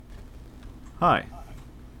Hi,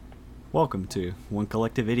 welcome to One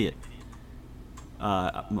Collective Idiot.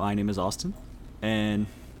 My name is Austin, and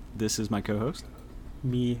this is my co-host.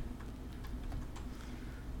 Me.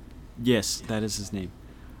 Yes, that is his name.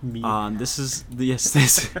 Me. This is the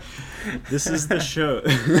show.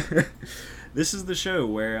 This is the show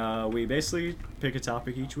where we basically pick a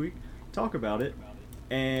topic each week, talk about it,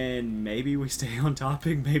 and maybe we stay on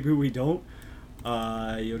topic, maybe we don't.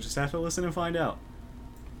 You'll just have to listen and find out.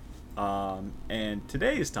 And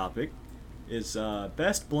today's topic is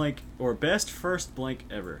best blank or best first blank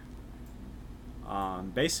ever.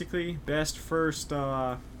 Basically, best first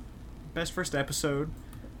episode,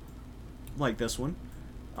 like this one,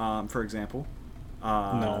 for example.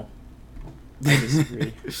 No, I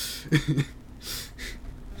disagree.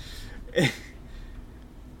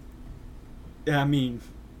 I mean,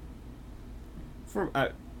 I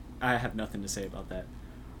have nothing to say about that.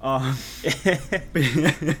 I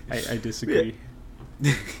disagree.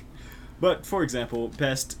 But for example,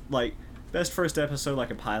 best first episode, like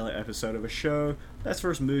a pilot episode of a show, best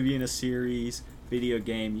first movie in a series, video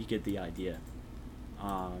game, you get the idea.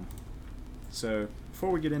 So before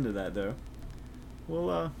we get into that though,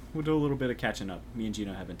 we'll do a little bit of catching up. Me and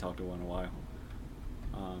Gino haven't talked to one in a while.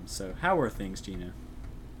 So how are things, Gino?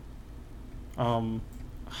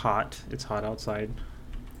 Hot. It's hot outside.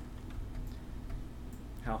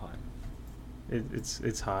 How hot?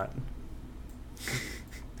 It's hot.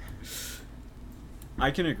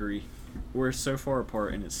 I can agree. We're so far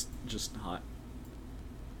apart and it's just hot.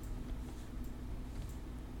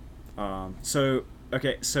 So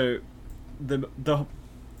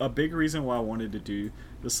a big reason why I wanted to do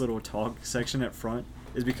this little talk section up front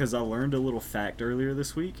is because I learned a little fact earlier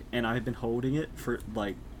this week and I've been holding it for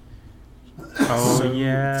so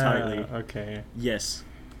tightly. Okay. Yes.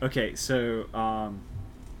 Okay, so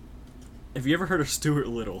have you ever heard of Stuart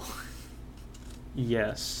Little?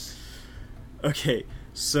 Yes. Okay,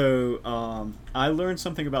 so I learned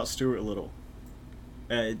something about Stuart Little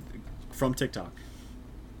from TikTok.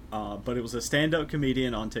 But it was a stand-up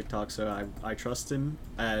comedian on TikTok, so I trust him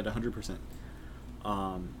at 100%.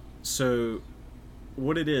 So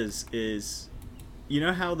what it is, you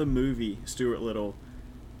know how the movie Stuart Little,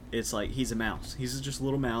 it's like he's a mouse. He's just a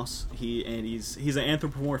little mouse. He's an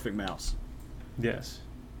anthropomorphic mouse. Yes.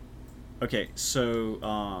 Okay,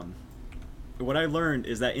 so what I learned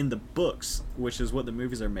is that in the books, which is what the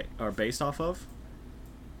movies are based off of,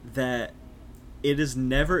 that it is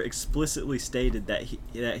never explicitly stated that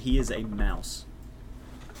he is a mouse.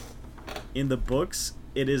 In the books,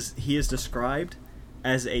 he is described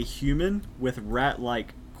as a human with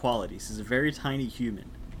rat-like qualities. He's a very tiny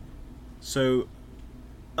human. So,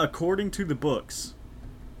 according to the books,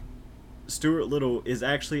 Stuart Little is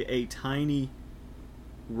actually a tiny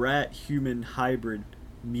rat-human hybrid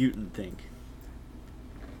mutant thing.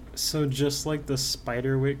 So just like the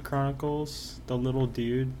Spiderwick Chronicles, the little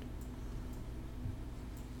dude.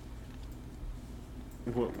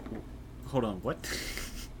 What? Hold on, what?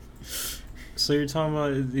 So you're talking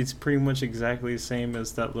about it's pretty much exactly the same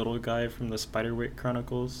as that little guy from the Spiderwick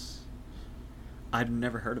Chronicles? I'd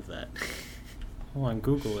never heard of that. Hold on,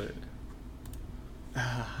 Google it.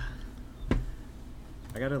 I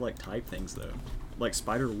gotta type things though. Like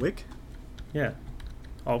Spiderwick? Yeah.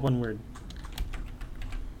 All one word.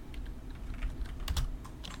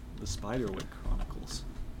 The Spiderwick Chronicles.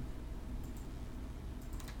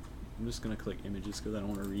 I'm just gonna click images because I don't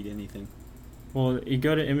want to read anything. Well, you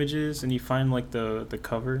go to images and you find the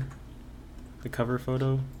cover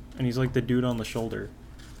photo, and he's like the dude on the shoulder.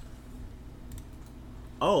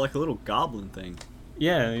 Oh, like a little goblin thing.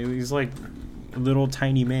 Yeah, he's like a little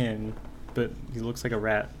tiny man, but he looks like a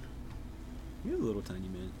rat. He's a little tiny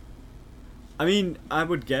man. I mean, I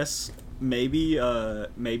would guess maybe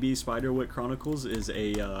Spiderwick Chronicles is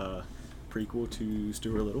a prequel to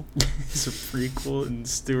Stuart Little. It's a prequel in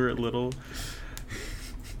Stuart Little.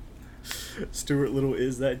 Stuart Little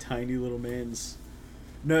is that tiny little man's...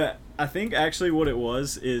 No, I think actually what it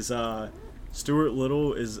was is Stuart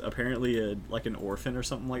Little is apparently an orphan or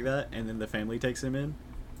something like that, and then the family takes him in.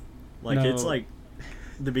 It's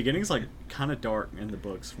the beginning's kind of dark in the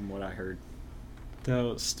books from what I heard.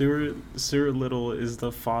 No, Stuart Little is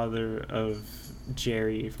the father of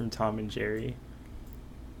Jerry from Tom and Jerry.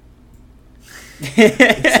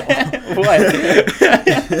 What?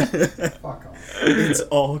 Fuck off. It's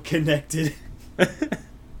all connected.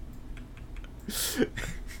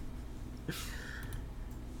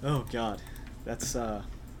 Oh God, that's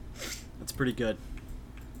pretty good.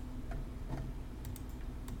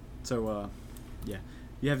 So yeah,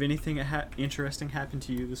 you have anything interesting happen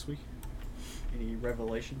to you this week? Any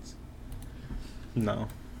revelations? No.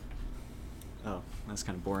 Oh, that's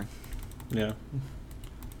kind of boring. Yeah.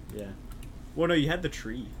 Yeah. Well, no, you had the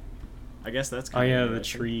tree. I guess that's Oh kind of yeah, the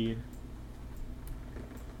interesting. tree.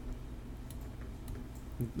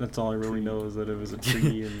 That's all I really Tree. know is that it was a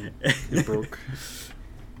tree and it broke.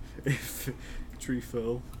 If tree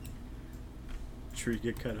fell, tree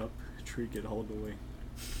get cut up, tree get hauled away.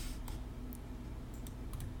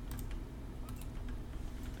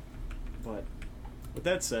 But with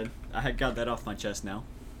that said, I had got that off my chest now.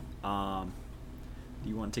 Do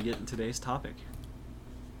you want to get in today's topic?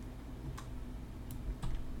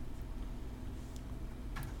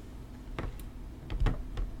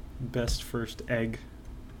 Best first egg.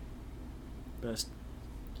 Best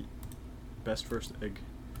first egg.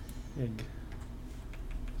 Egg.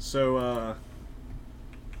 So,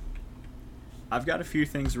 I've got a few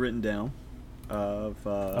things written down of,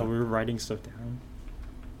 Oh, we were writing stuff down.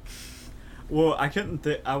 Well, I couldn't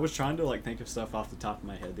I was trying to, like, think of stuff off the top of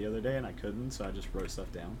my head the other day, and I couldn't, so I just wrote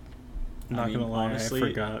stuff down. Not gonna lie, honestly, I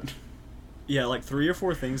forgot. Yeah, like 3 or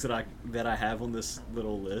 4 things that I have on this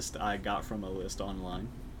little list, I got from a list online,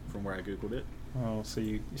 from where I googled it. Oh, so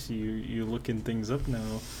you looking things up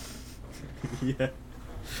now. Yeah.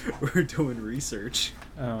 We're doing research.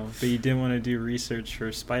 Oh, but you didn't want to do research for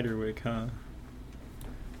Spiderwick, huh?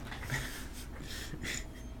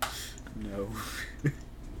 No.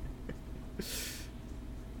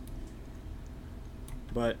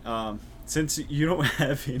 But since you don't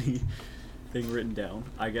have anything written down,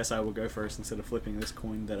 I guess I will go first instead of flipping this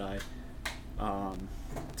coin that I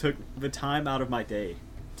took the time out of my day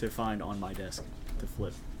to find on my desk to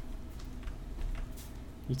flip.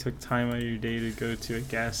 You took time out of your day to go to a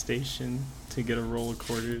gas station to get a roll of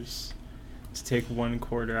quarters, to take 1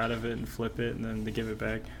 quarter out of it and flip it, and then to give it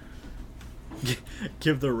back.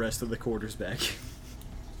 Give the rest of the quarters back.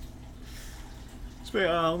 So,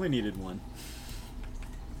 I only needed 1.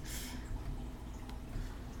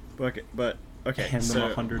 But okay, Hand so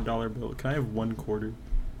them $100 bill. Can I have 1 quarter?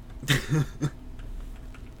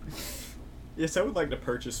 Yes, I would like to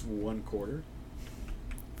purchase 1 quarter.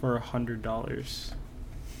 For $100.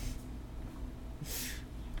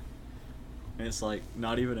 And it's like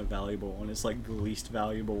not even a valuable one. It's like the least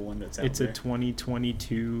valuable one that's out It's there. a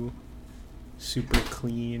 2022 super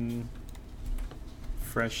clean,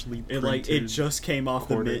 freshly printed. It just came off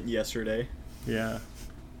quarter. the mint yesterday. Yeah.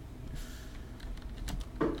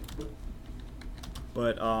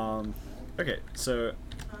 But okay, so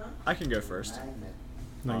I can go first.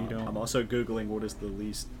 No, you don't. I'm also googling what is the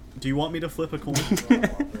least. Do you want me to flip a coin?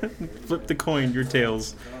 Flip the coin, your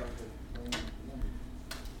tails.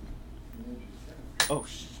 Oh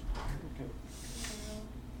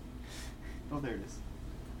Oh, there it is.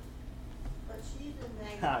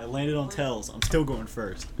 I landed on tails. I'm still going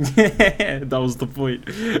first. That was the point.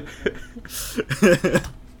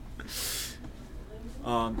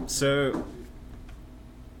 So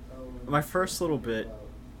my first little bit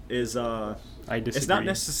is I disagree.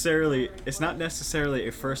 it's not necessarily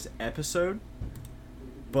a first episode,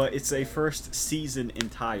 but it's a first season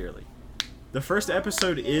entirely. The first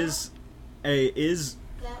episode is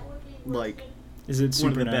like Is it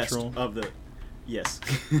one of the best supernatural? of the. Yes.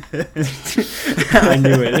 I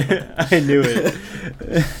knew it. I knew it.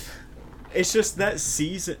 It's just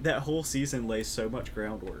that whole season lays so much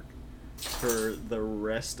groundwork for the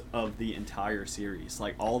rest of the entire series,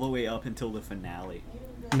 like all the way up until the finale.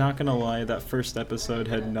 Not gonna lie, that first episode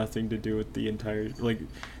had nothing to do with the entire. Like,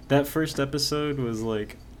 that first episode was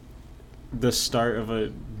like the start of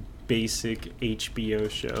a basic HBO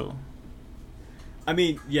show. I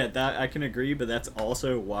mean, yeah, that I can agree, but that's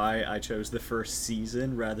also why I chose the first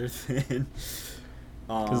season rather than.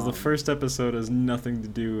 Because the first episode has nothing to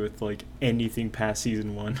do with like anything past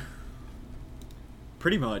season 1.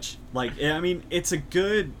 Pretty much, like, I mean, it's a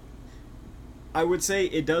good. I would say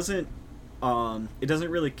it doesn't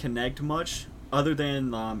really connect much, other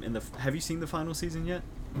than in the. Have you seen the final season yet?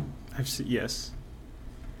 I've seen, yes.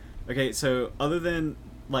 Okay, so other than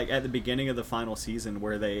like at the beginning of the final season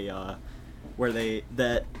where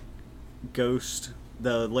that ghost,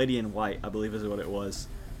 the lady in white, I believe is what it was,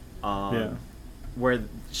 Yeah. where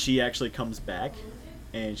she actually comes back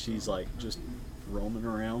and she's like just roaming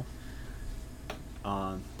around.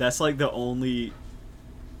 That's like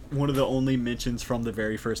one of the only mentions from the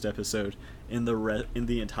very first episode in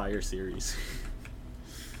the entire series.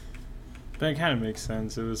 That kind of makes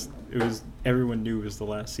sense. It was everyone knew it was the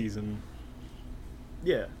last season.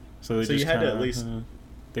 Yeah. So they So just you had to kinda, at least.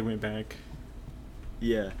 they went back.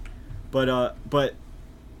 Yeah, but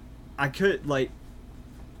I could like.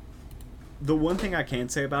 The one thing I can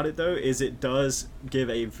say about it though is it does give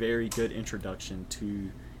a very good introduction to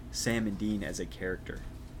Sam and Dean as a character.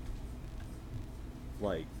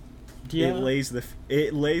 Like, Yeah.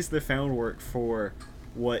 it lays the groundwork for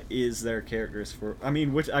what is their characters for. I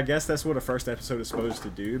mean, which I guess that's what a first episode is supposed to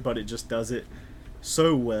do, but it just does it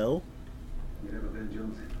so well.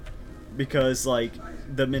 Because like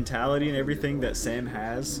the mentality and everything that Sam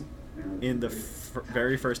has in the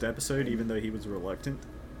very first episode, even though he was reluctant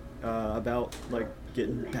about like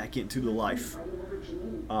getting back into the life,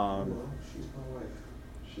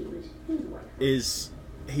 is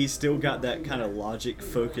he's still got that kind of logic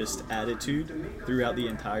focused attitude throughout the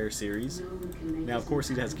entire series. Now of course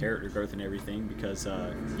he has character growth and everything because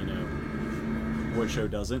you know, what show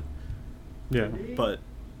doesn't? Yeah.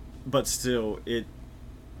 But still,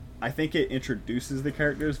 I think it introduces the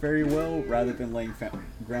characters very well rather than laying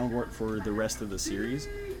groundwork for the rest of the series.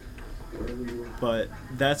 But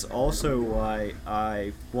that's also why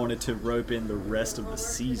I wanted to rope in the rest of the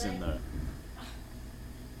season, though.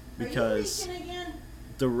 Because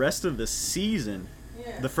the rest of the season,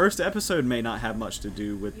 the first episode may not have much to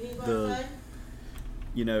do with the,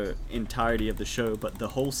 you know, entirety of the show, but the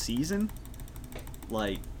whole season,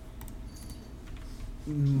 like,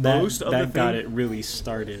 most of the that got it really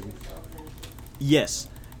started. Yes,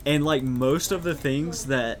 and like most of the things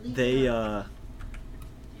that they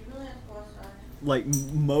like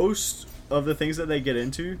most of the things that they get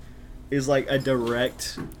into is like a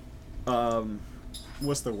direct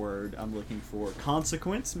what's the word I'm looking for,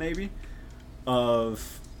 consequence maybe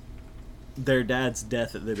of their dad's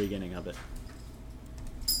death at the beginning of it.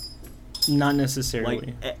 Not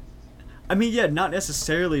necessarily. Like, I mean, yeah, not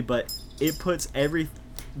necessarily, but it puts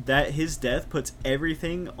his death puts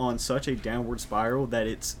everything on such a downward spiral that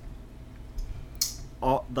it's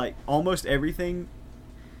like almost everything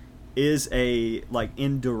is a like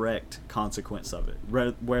indirect consequence of it,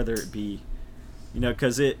 whether it be, you know,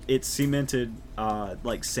 because it cemented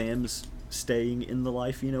like Sam's staying in the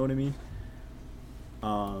life, you know what I mean?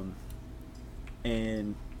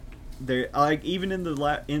 And they're like, even in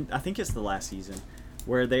I think it's the last season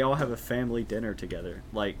where they all have a family dinner together,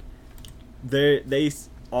 like they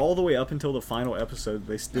all the way up until the final episode,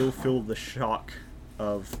 they still feel the shock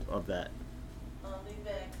of that.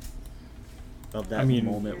 Of that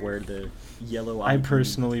moment where the yellow I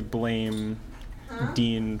personally blame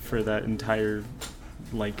Dean for that entire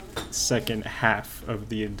like second half of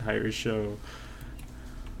the entire show.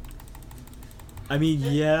 I mean,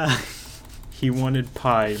 yeah. He wanted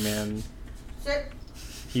pie, man.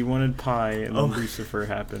 He wanted pie, and then Lucifer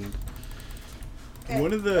happened.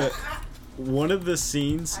 One of the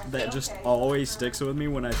scenes that just always sticks with me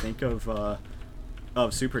when I think of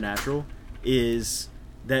Supernatural is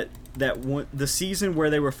that one, the season where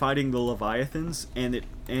they were fighting the Leviathans, and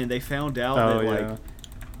they found out that like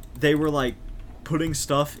they were like putting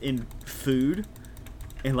stuff in food,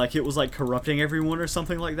 and like it was like corrupting everyone or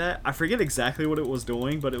something like that. I forget exactly what it was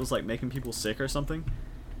doing, but it was like making people sick or something.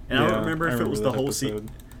 And I don't remember if it was the whole season.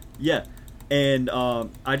 Yeah, and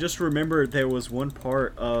I just remember there was one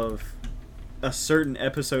part of a certain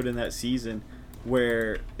episode in that season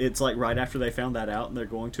where it's like right after they found that out, and they're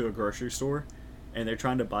going to a grocery store and they're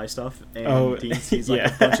trying to buy stuff, and Dean sees like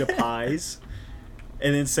a bunch of pies,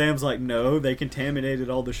 and then Sam's like, no, they contaminated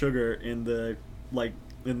all the sugar in the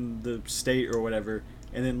state or whatever,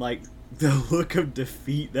 and then like the look of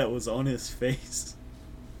defeat that was on his face.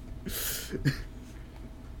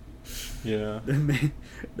 Yeah.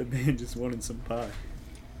 The man just wanted some pie.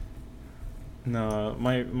 No,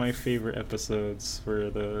 my favorite episodes were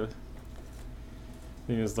I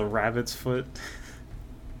think it was the rabbit's foot.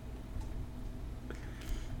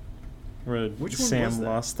 Where Which one Sam was that?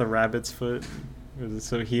 lost the rabbit's foot.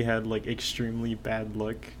 So he had like extremely bad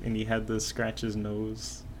luck, and he had to scratch his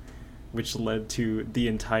nose, which led to the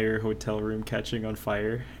entire hotel room catching on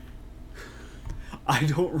fire. I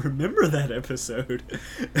don't remember that episode.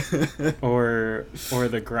 Or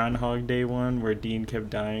the Groundhog Day one where Dean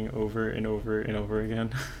kept dying over and over and over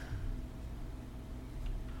again.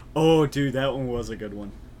 Oh, dude, that one was a good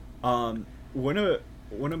one. One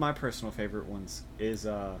of my personal favorite ones is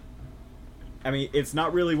I mean, it's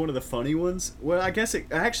not really one of the funny ones. Well, I guess it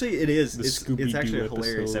is. It's actually a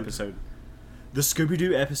hilarious episode. The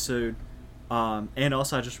Scooby-Doo episode, and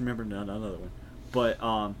also I just remembered another one. But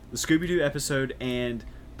the Scooby-Doo episode and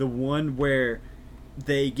the one where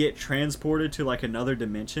they get transported to like another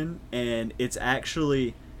dimension, and they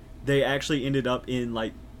actually ended up in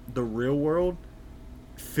like the real world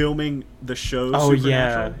filming the show. Oh Supernatural.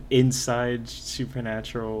 yeah, inside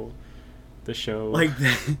Supernatural, the show. Like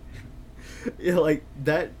that. Yeah, like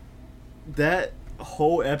that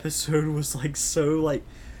whole episode was like so like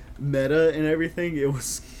meta and everything. It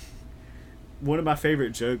was one of my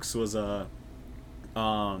favorite jokes was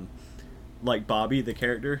like Bobby, the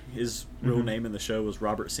character, his real Mhm. name in the show was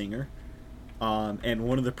Robert Singer. And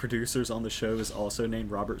one of the producers on the show is also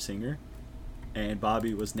named Robert Singer. And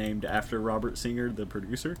Bobby was named after Robert Singer, the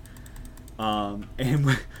producer. And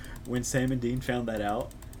when Sam and Dean found that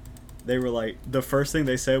out, they were like, the first thing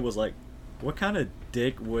they said was like, what kind of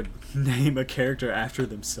dick would name a character after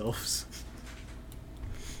themselves?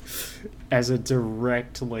 As a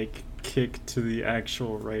direct, like, kick to the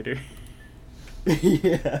actual writer.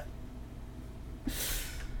 Yeah.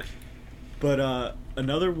 But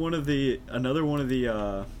another one of the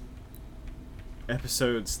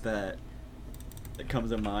episodes that comes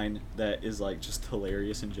to mind that is like just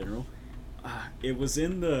hilarious in general. It was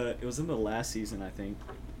in the last season, I think.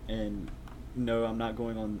 And no, I'm not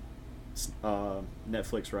going on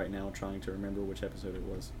Netflix right now trying to remember which episode it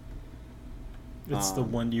was. It's the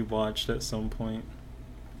one you watched at some point.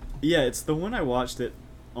 Yeah, it's the one I watched it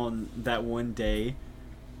on that one day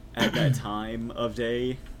at that time of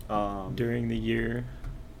day. During the year.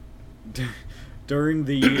 During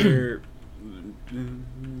the year.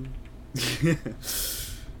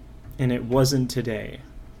 And it wasn't today.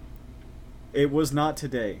 It was not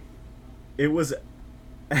today. It was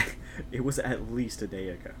it was at least a day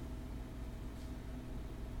ago.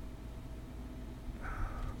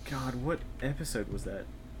 God, what episode was that?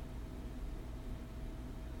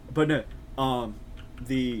 But no,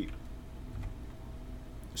 the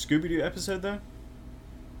Scooby-Doo episode though,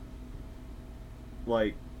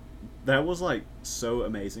 like, that was like so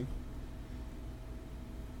amazing.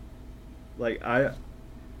 Like, I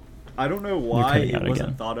don't know why it wasn't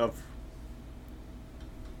again. thought of.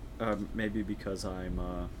 Maybe because I'm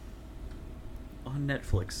on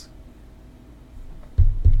Netflix.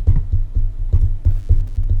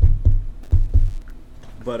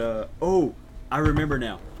 But oh, I remember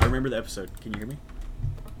now. I remember the episode. Can you hear me?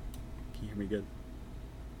 Can you hear me good?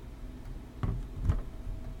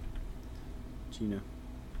 Gina.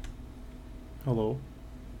 Hello?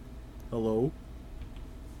 Hello?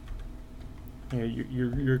 Yeah,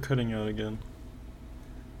 you're cutting out again.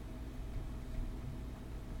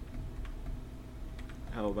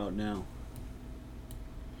 How about now?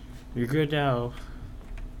 You're good now.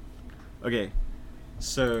 Okay.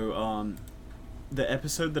 So, the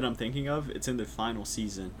episode that I'm thinking of, it's in the final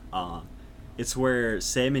season. It's where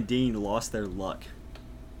Sam and Dean lost their luck.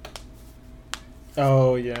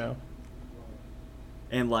 Oh, yeah.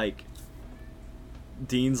 And, like,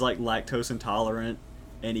 Dean's, like, lactose intolerant,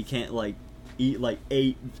 and he can't, like, eat, like,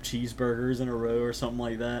 8 cheeseburgers in a row or something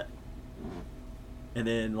like that. And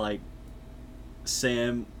then, like,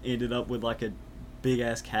 Sam ended up with, like, a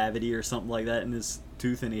big-ass cavity or something like that in his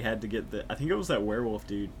tooth, and he had to get I think it was that werewolf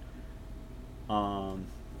dude, to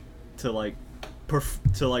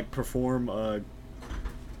perform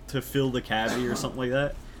to fill the cavity or something like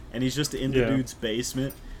that, and he's just in the dude's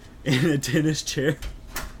basement in a tennis chair.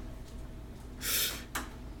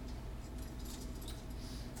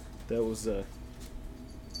 That was a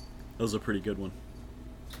pretty good one.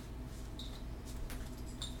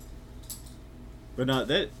 But not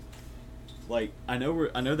that, like, I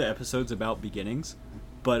know the episode's about beginnings,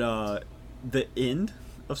 but the end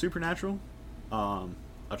of Supernatural, I'll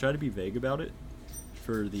try to be vague about it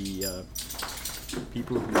for the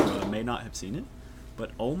people who may not have seen it,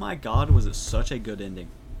 but oh my god, was it such a good ending.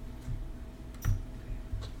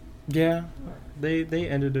 Yeah, they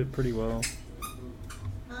ended it pretty well.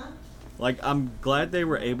 Like, I'm glad they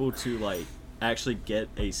were able to, like, actually get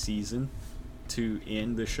a season to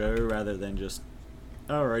end the show rather than just,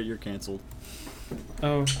 alright, you're canceled.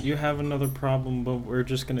 Oh, you have another problem, but we're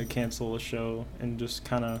just gonna cancel the show and just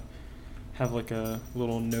kind of have like a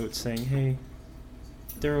little note saying, hey,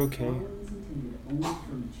 they're okay.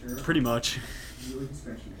 Pretty much.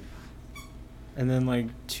 And then like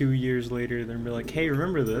 2 years later, they're gonna be like, hey,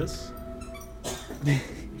 remember this?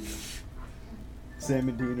 Sam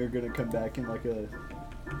and Dean are gonna come back in like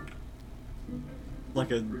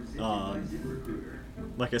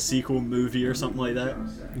a sequel movie or something like that.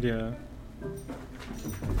 Yeah.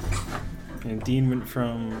 And Dean went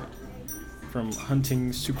from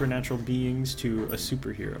hunting supernatural beings to a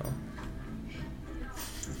superhero.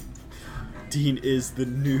 Dean is the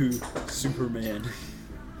new Superman.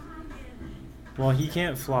 Well, he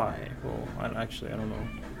can't fly. Well, I don't know.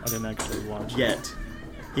 I didn't actually watch Yet.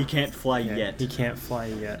 He can't fly yet. He can't fly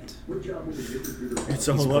yet. It's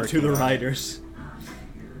all up to the writers.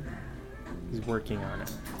 He's working on it.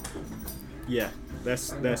 Yeah,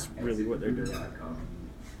 that's really what they're doing.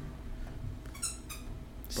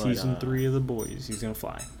 Season 3 of The Boys, he's gonna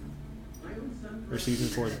fly. Or season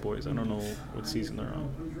 4 of The Boys. I don't know what season they're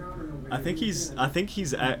on. I think he's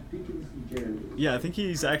Yeah, I think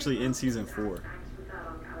he's actually in season 4.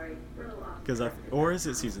 Or is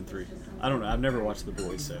it season 3? I don't know. I've never watched The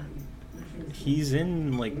Boys, so. He's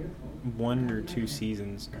in like 1 or 2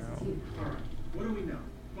 seasons now. What do we know?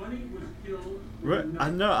 Bunny was killed. What? I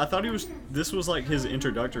know. I thought this was like his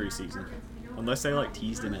introductory season, unless they like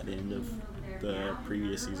teased him at the end of the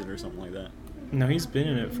previous season or something like that. No, he's been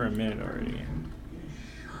in it for a minute already.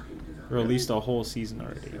 Or at least a whole season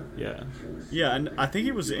already. Yeah. Yeah, and I think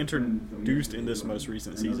he was introduced in this most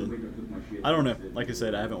recent season. I don't know. Like I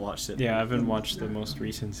said, I haven't watched it. Yeah, I haven't watched the most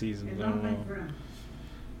recent seasons. I don't know.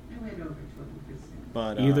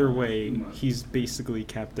 But either way, he's basically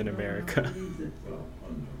Captain America.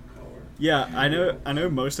 Yeah, I know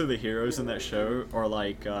most of the heroes in that show are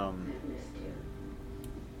like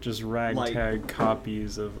just ragtag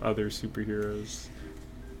copies of other superheroes.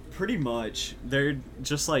 Pretty much. They're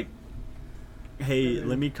just like, hey,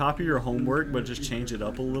 let me copy your homework, but just change it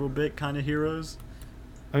up a little bit kind of heroes.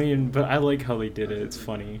 I mean, but I like how they did it. It's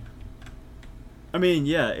funny. I mean,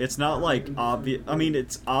 yeah, it's not like obvious. I mean,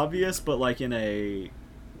 it's obvious, but like in a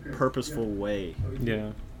purposeful way.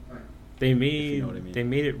 Yeah. They made you know what I mean. They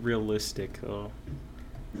made it realistic though,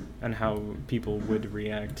 and how people would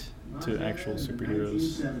react to actual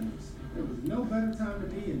superheroes. There was no better time to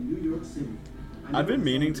be in New York City. I've been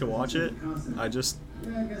meaning to watch it. I just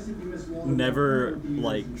never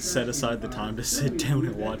like set aside the time to sit down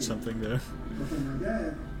and watch something though.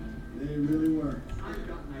 They really were.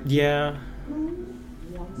 Yeah.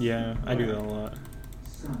 Yeah, I do that a lot.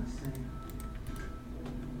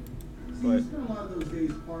 But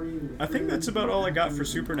I think that's about all I got for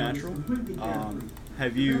Supernatural.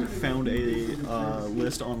 Have you found a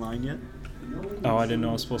list online yet? Oh, I didn't know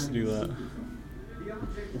I was supposed to do that.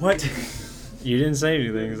 What? You didn't say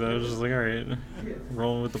anything, so I was just like, alright,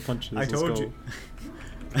 rolling with the punches. I told you.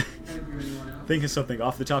 Think of something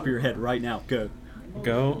off the top of your head right now. Go.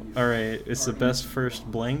 Go? Alright, it's the best first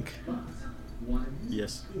blank?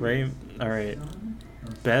 Yes. Right? Alright.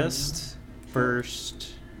 Best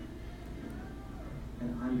first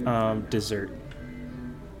dessert.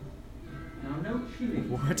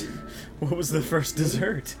 What? What was the first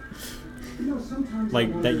dessert?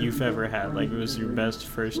 Like, that you've ever had. Like, it was your best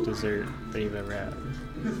first dessert that you've ever had.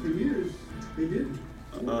 Because for years, they didn't.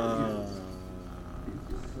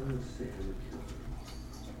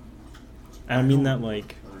 I mean that,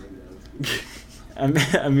 like...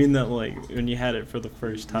 I mean that, like, when you had it for the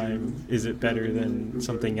first time, is it better than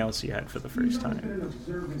something else you had for the first time?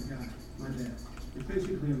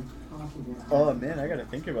 Oh man, I gotta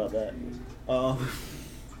think about that.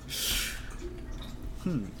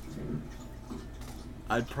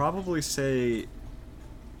 I'd probably say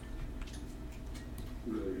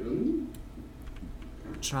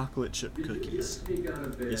chocolate chip cookies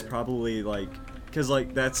is probably like, cause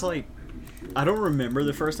like that's like, I don't remember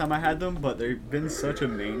the first time I had them, but they've been such a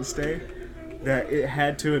mainstay that it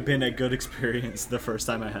had to have been a good experience the first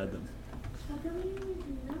time I had them.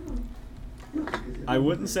 I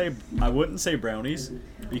wouldn't say brownies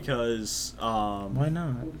because why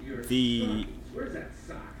not? The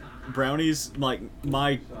brownies, like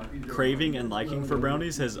my craving and liking for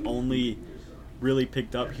brownies has only really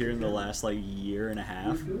picked up here in the last like year and a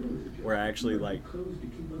half, where I actually like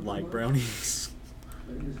brownies.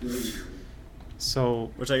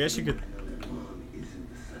 So, which I guess you could.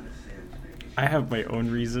 I have my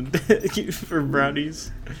own reason for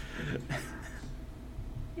brownies.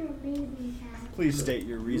 Please state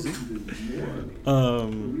your reason.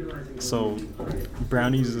 So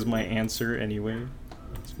brownies is my answer anyway.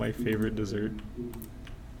 It's my favorite dessert.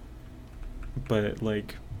 But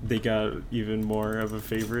like they got even more of a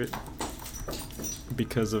favorite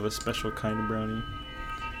because of a special kind of brownie.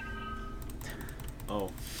 Oh.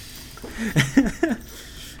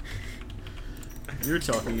 You're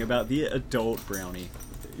talking about the adult brownie.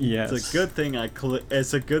 Yes. It's a good thing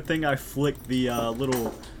I flicked the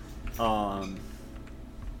little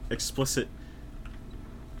explicit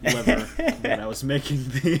lever when I was making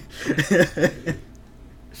the.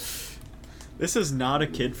 This is not a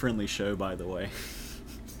kid-friendly show, by the way.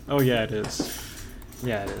 Oh yeah, it is.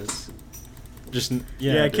 Yeah, it is. Just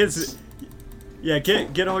yeah, kids. Is. Yeah,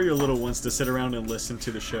 get all your little ones to sit around and listen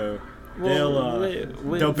to the show. Well,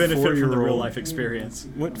 they'll benefit from the real life experience.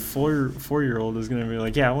 What 4-year-old is gonna be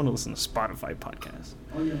like? Yeah, I want to listen to Spotify podcasts.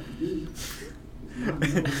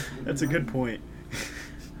 That's a good point.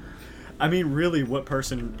 I mean, really, what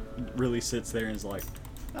person really sits there and is like,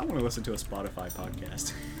 I want to listen to a Spotify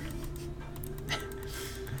podcast?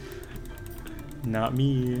 Not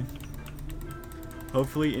me.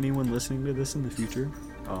 Hopefully, anyone listening to this in the future,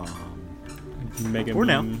 Mega or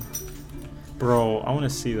now, Bro, I want to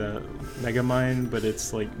see that Megamind, but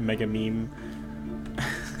it's like Mega Meme.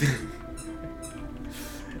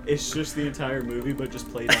 It's just the entire movie, but just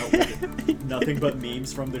played out with nothing but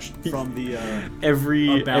memes from the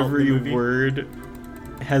every about the movie. word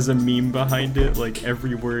has a meme behind it. Like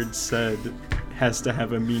every word said has to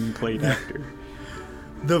have a meme played after.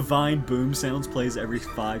 The Vine boom sounds plays every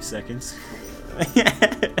 5 seconds.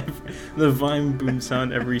 The Vine boom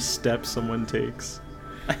sound every step someone takes.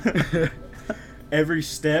 Every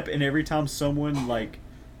step and every time someone like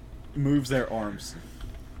moves their arms.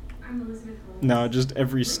 No, just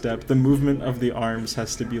every step. The movement of the arms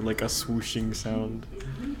has to be like a swooshing sound.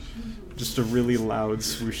 Just a really loud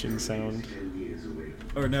swooshing sound.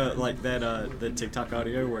 Or no, like that the TikTok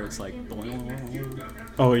audio where it's like,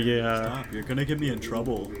 Oh yeah. stop, you're gonna get me in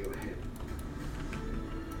trouble.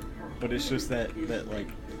 But it's just that like,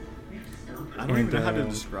 I don't even know how to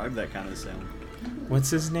describe that kind of sound. What's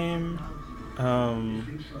his name?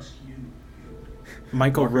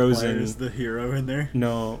 Michael Rosen is the hero in there.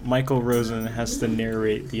 No, Michael Rosen has to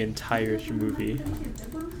narrate the entire movie.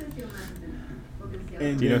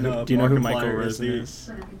 And Do you know who Michael Rosen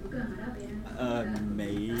is?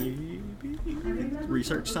 Maybe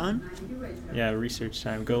research time. Yeah, research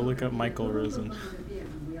time. Go look up Michael Rosen.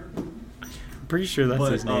 I'm pretty sure that's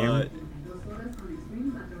his name.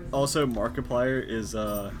 Also, Markiplier is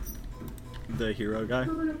the hero guy.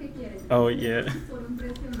 Oh yeah.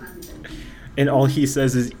 And all he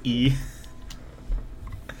says is E.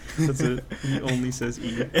 That's it. He only says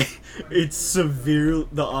E. It's severe.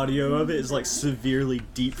 The audio of it is like severely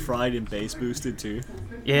deep fried and bass boosted too.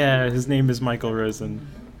 Yeah, his name is Michael Rosen.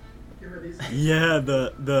 Yeah,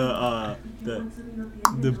 the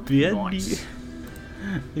Bendy.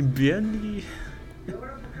 Bendy.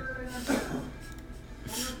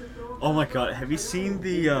 Oh my god, have you seen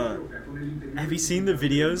the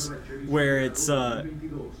videos where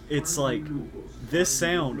it's like this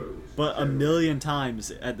sound but a million times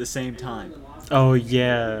at the same time? Oh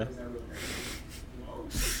yeah.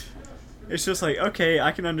 It's just like, okay,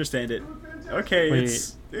 I can understand it. Okay,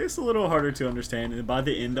 Wait. it's a little harder to understand, and by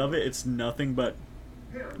the end of it, it's nothing but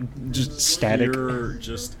Just static.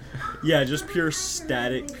 just pure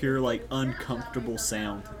static, pure like uncomfortable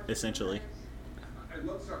sound, essentially.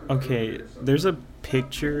 Okay, there's a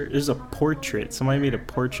portrait. Somebody made a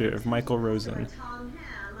portrait of Michael Rosen,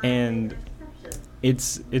 and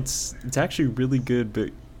it's actually really good, but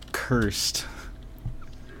cursed.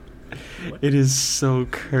 What? It is so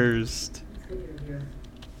cursed.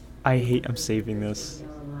 I'm saving this.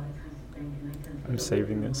 I'm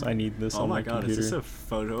saving this. I need this Oh on my my god, computer. is this a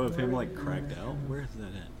photo of him like cracked out? Where is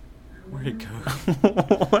that at? Where'd it go?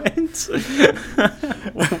 What?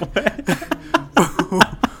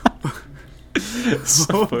 It's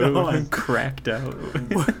a photo of him cracked out.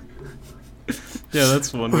 Yeah,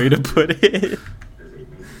 that's one way to put it.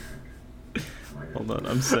 Hold on,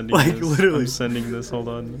 I'm sending Like, this. literally. I'm sending this. Hold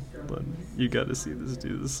on. You gotta see this,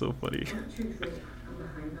 dude. This is so funny.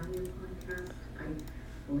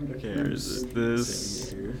 Okay, There's this.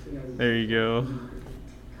 seeing it here. There you go.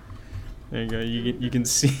 There you go. You can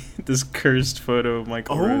see this cursed photo of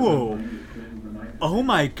Michael Rosen. Oh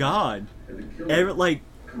my god.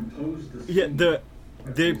 Yeah, the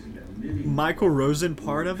Michael Rosen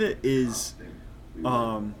part of it is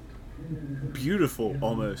beautiful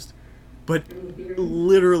almost, but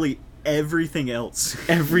literally everything else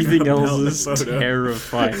Everything about else the is photo.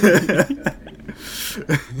 terrifying.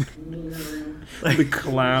 The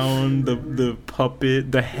clown, the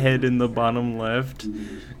puppet, the head in the bottom left,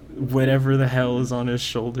 whatever the hell is on his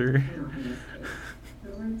shoulder.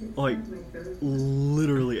 Like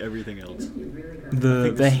literally everything else. I The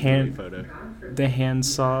think this is a hand great photo. the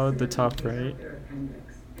handsaw at the top right.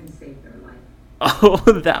 Oh,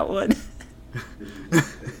 that one.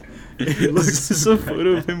 It looks Is this a right photo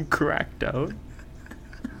of now. him cracked out?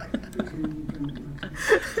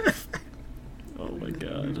 Oh my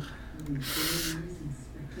god.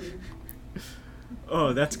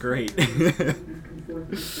 Oh, that's great.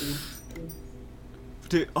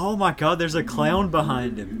 Dude, oh my god, there's a clown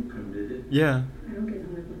behind him. Yeah.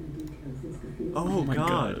 Oh my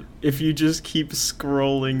god. If you just keep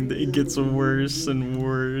scrolling, it gets worse and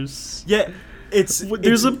worse. Yeah,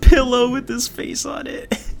 There's a pillow with his face on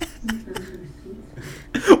it.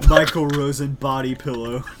 Michael Rosen body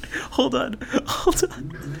pillow. Hold on. Hold on.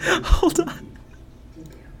 Hold on.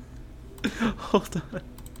 Hold on.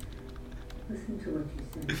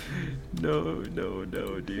 No,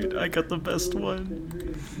 dude. I got the best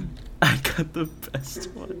one. I got the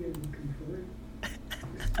best one.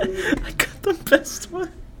 I got the best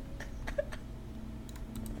one.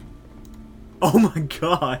 Oh my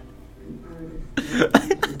god.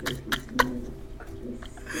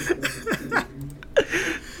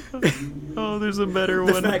 Oh, there's a better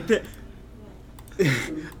The one. fact that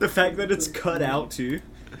the fact that it's cut out too.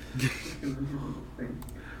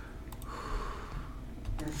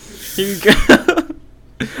 Here you go.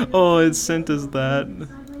 Oh, it sent us that.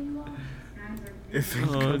 If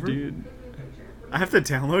Oh, dude. I have to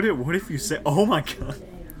download it. What if you say? Oh my god.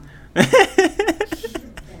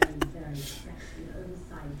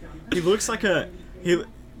 He looks like a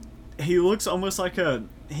he looks almost like a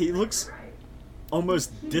he looks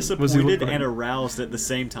almost disappointed and aroused at the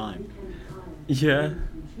same time. Yeah.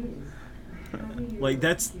 Like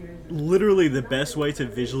that's literally the best way to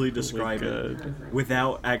visually describe it God.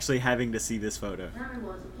 without actually having to see this photo.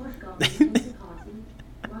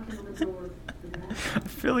 I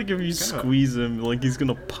feel like if you squeeze him, like he's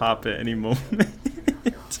gonna pop at any moment.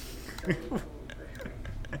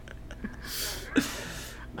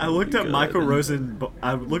 I looked up God. Michael Rosen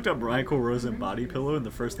body pillow, and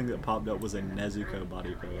the first thing that popped up was a Nezuko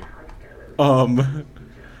body pillow.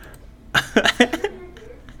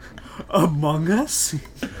 Among Us?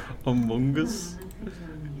 Among Us?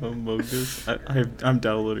 Among Us? I'm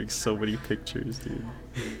downloading so many pictures, dude.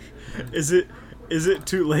 Is it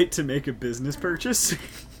too late to make a business purchase?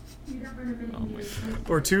 Oh my god.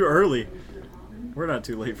 Or too early? We're not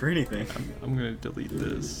too late for anything. I'm gonna delete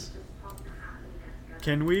this.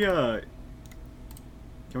 Can we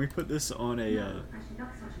put this on a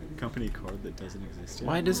company card that doesn't exist yet?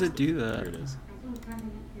 Why does it do that? Here it is.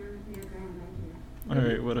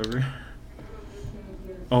 Alright, whatever.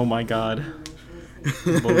 Oh my god.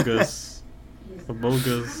 Bogus.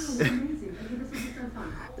 Bogus.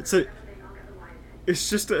 It's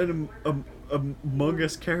just an Among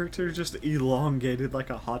Us character just elongated like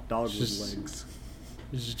a hot dog with Just- legs.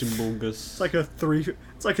 It's just bogus. It's like a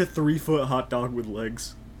 3-foot hot dog with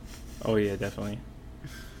legs. Oh yeah, definitely.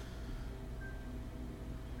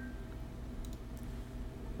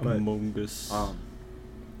 But, Among Us.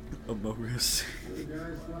 Among Us.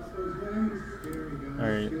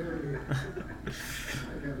 Alright.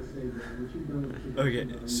 Okay,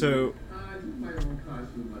 so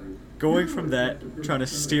going from that, trying to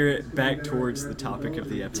steer it back towards the topic of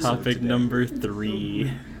the episode. Topic today. number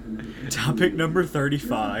 3. Topic number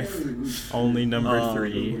 35. Only number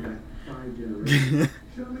 3.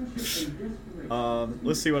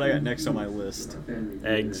 Let's see what I got next on my list.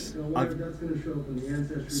 Eggs.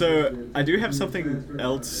 So I do have something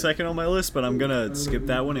else second on my list, but I'm gonna skip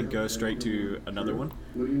that one and go straight to another one.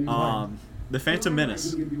 The Phantom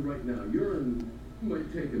Menace.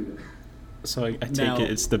 So I take Now- it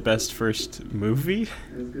it's the best first movie?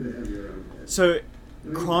 So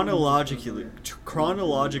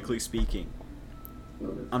chronologically speaking,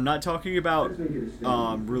 I'm not talking about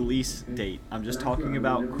release date. I'm just talking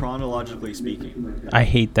about chronologically speaking. I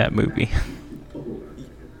hate that movie.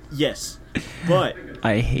 Yes, but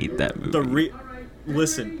I hate that movie.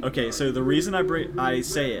 listen. Okay, so the reason I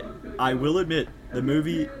say it, I will admit the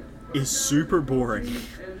movie is super boring.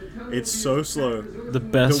 It's so slow. The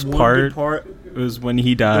best one good part was when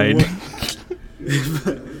he died.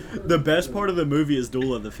 The best part of the movie is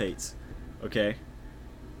Duel of the Fates. Okay.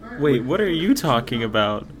 Wait, what are you talking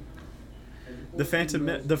about? The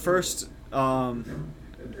the first,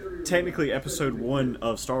 technically episode 1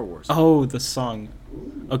 of Star Wars. Oh, the song.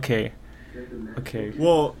 Okay.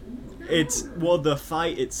 Well, the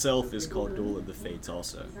fight itself is called Duel of the Fates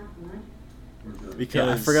also. Because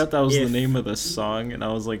Yeah, I forgot that was the name of the song, and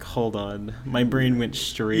I was like, hold on. My brain went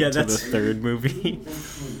straight Yeah, to the that's- third movie.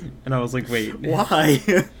 And I was like, wait. Why?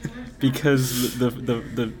 Because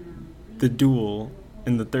the duel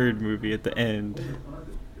in the third movie at the end.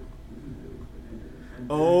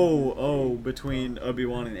 Between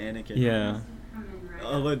Obi-Wan and Anakin. Yeah.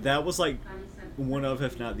 That was like one of,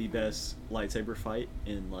 if not the best lightsaber fight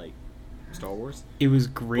in like Star Wars. It was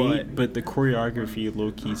great, But- but the choreography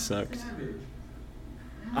low-key sucked.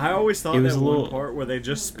 I always thought It was that a one little- part where they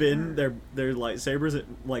just spin their lightsabers at,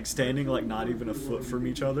 like standing like not even a foot from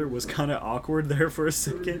each other was kind of awkward there for a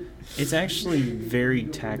second. It's actually very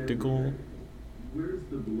tactical.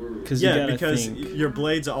 Because Yeah, you gotta because think. your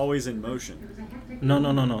blade's always in motion.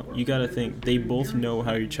 No. You gotta think. They both know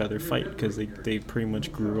how each other fight because they pretty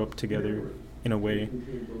much grew up together in a way.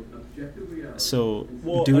 So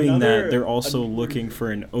Well, doing another- that, they're also looking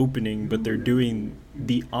for an opening, but they're doing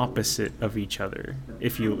the opposite of each other.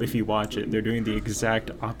 If you watch it, they're doing the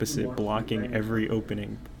exact opposite, blocking every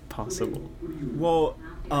opening possible. Well,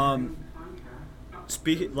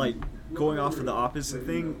 going off of the opposite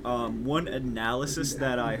thing, one analysis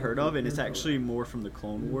that I heard of, and it's actually more from the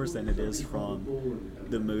Clone Wars than it is from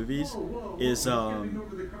the movies, is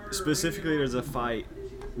specifically there's a fight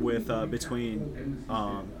with between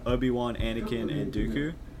Obi-Wan, Anakin, and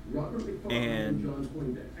Dooku,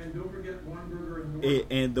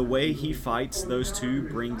 and the way he fights those two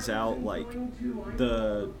brings out like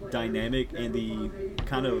the dynamic and the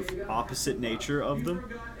kind of opposite nature of them.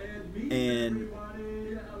 And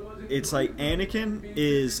it's like Anakin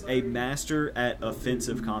is a master at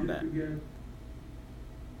offensive combat.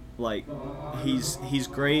 Like he's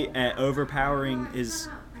great at overpowering his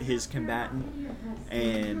combatant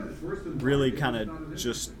and really kind of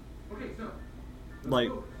just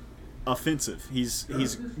like offensive. He's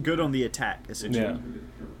good on the attack essentially.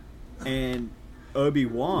 Yeah. And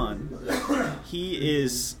Obi-Wan, he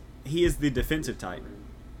is the defensive type.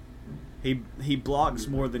 He blocks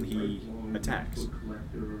more than he attacks.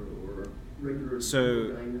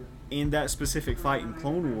 So in that specific fight in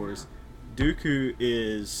Clone Wars, Dooku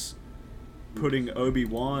is putting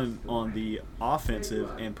Obi-Wan on the offensive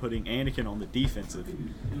and putting Anakin on the defensive.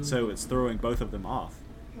 So it's throwing both of them off.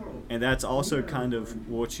 And that's also kind of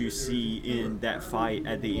what you see in that fight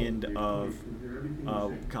at the end of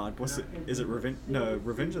God, what's it? Is it Revenge? No,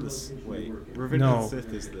 Revenge of the Revenge of the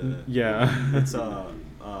Sith is the It's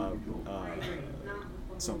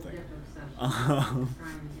something.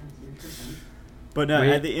 But no,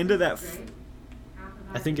 Wait. at the end of that,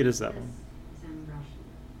 I think it is that one.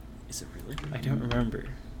 is it really? I don't remember.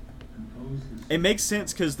 It makes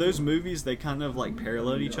sense because those movies, they kind of like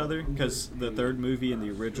parallel each other, because the third movie in the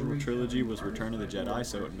original trilogy was Return of the Jedi,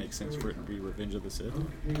 so it makes sense for it to be Revenge of the Sith.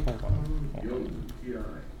 Hold on.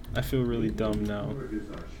 I feel really dumb now.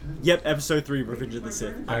 Yep, episode 3, Revenge of the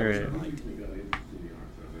Sith. I was Alright. right.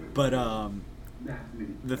 But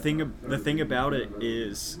the thing about it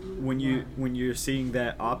is when you're seeing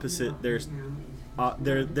that opposite, their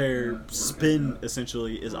spin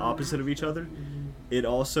essentially is opposite of each other. It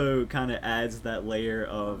also kind of adds that layer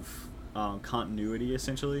of continuity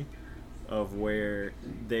essentially, of where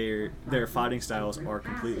their fighting styles are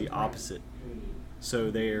completely opposite. So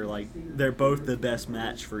they're both the best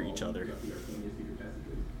match for each other.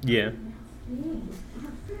 Yeah.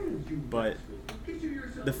 But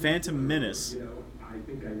the Phantom Menace,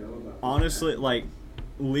 honestly, like,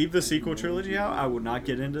 leave the sequel trilogy out. I would not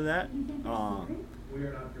get into that.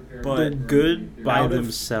 But They're good by out of-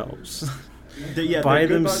 themselves. Yeah, by they're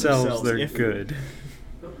good themselves, they're If- good.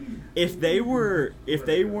 If they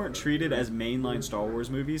weren't treated as mainline Star Wars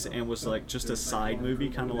movies and was like just a side movie,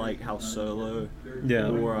 kind of like how Solo Yeah.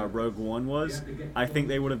 or Rogue One was, I think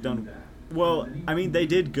they would have done well. I mean, they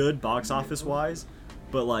did good box office wise,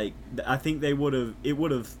 but like I think it would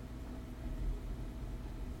have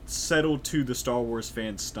settled to the Star Wars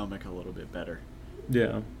fans' stomach a little bit better.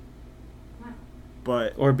 Yeah.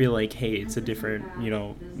 But Or be like, hey, it's a different,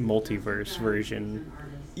 multiverse version.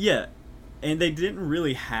 yeah, and they didn't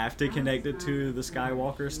really have to connect it to the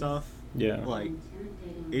Skywalker stuff. Yeah. Like,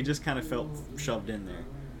 it just kind of felt shoved in there.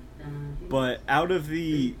 But out of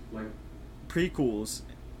the prequels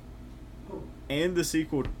and the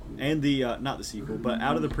sequel, and the not the sequel, but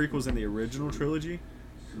out of the prequels and the original trilogy,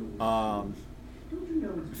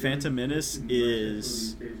 Phantom Menace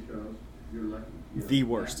is the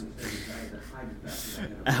worst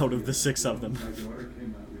out of the 6 of them.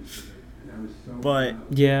 But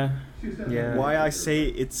Yeah. Yeah. why I say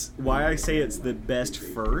it's the best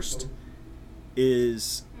first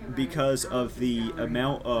is because of the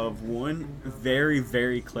amount of very,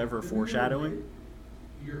 very clever foreshadowing,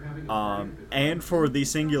 and for the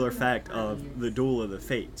singular fact of the Duel of the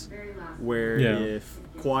Fates, where Yeah. if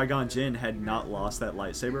Qui-Gon Jinn had not lost that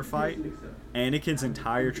lightsaber fight, Anakin's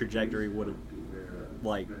entire trajectory would have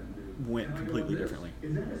went completely differently.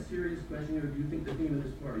 Is that a serious question, or do you think the theme of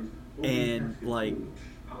this party is And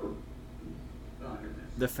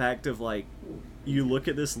the fact of you look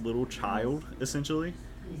at this little child essentially.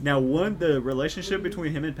 Now, the relationship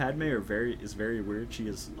between him and Padme is very weird. She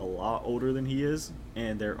is a lot older than he is,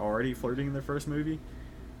 and they're already flirting in their first movie.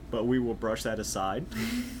 But we will brush that aside.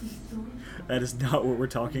 That is not what we're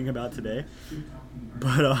talking about today.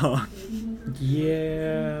 But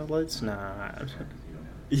Yeah, let's not.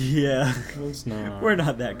 yeah, Let's not. we're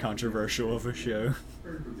not that controversial of a show.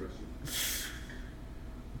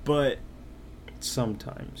 But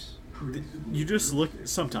Sometimes. you just look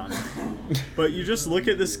sometimes, but you just look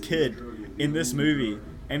at this kid in this movie,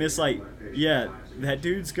 and it's like, yeah, that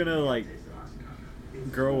dude's gonna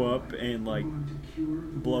grow up and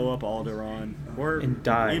blow up Alderaan, or And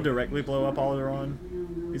die. indirectly blow up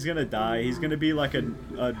Alderaan. He's gonna die. He's gonna be like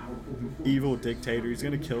a evil dictator. He's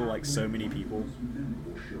gonna kill like so many people.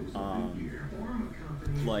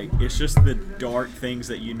 Like it's just the dark things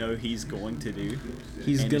that you know he's going to do.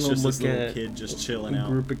 He's and gonna it's just look this little at kid just chilling a out.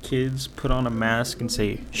 group of kids, put on a mask, and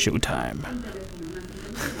say, "Showtime."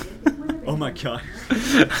 Oh my god.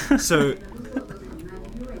 So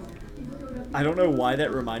I don't know why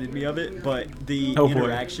that reminded me of it, but the Oh, boy.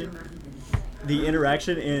 interaction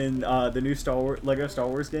in the new Lego Star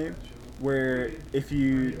Wars game, where if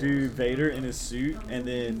you do Vader in his suit and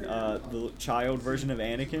then the child version of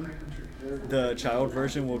Anakin, the child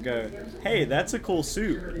version will go, "Hey, that's a cool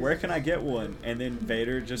suit. Where can I get one?" And then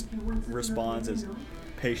Vader just responds as,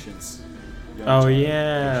 "Patience." young Oh child,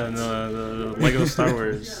 yeah, patience." the Lego Star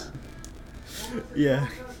Wars. Yeah.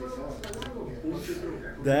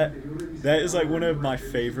 That is like one of my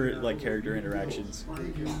favorite like character interactions.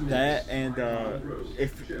 That and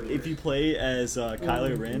if you play as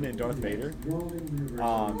Kylo Ren and Darth Vader,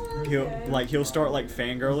 he'll start like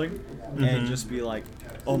fangirling and just be like,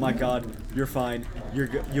 "Oh my God, you're fine.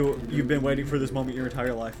 You've been waiting for this moment your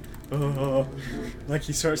entire life." Oh, like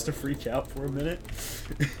he starts to freak out for a minute.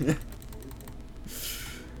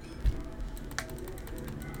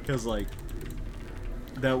 Because like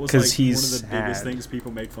that was like one of he's the biggest sad. things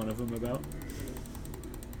people make fun of him about.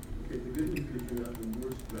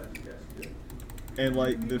 And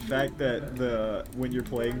like the fact that when you're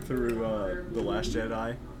playing through The Last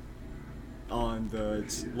Jedi on the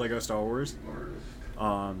Lego Star Wars,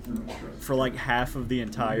 for like half of the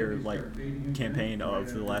entire like campaign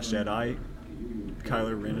of The Last Jedi,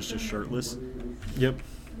 Kylo Ren is just shirtless. Yep.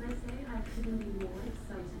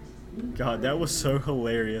 God, that was so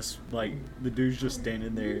hilarious. Like the dude's just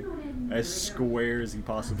standing there as square as he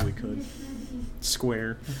possibly could.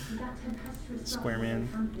 Square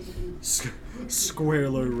man.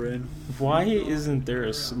 Square-lo Ren. Why isn't there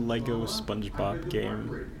a Lego SpongeBob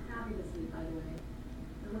game?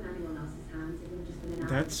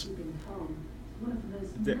 That's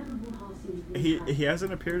he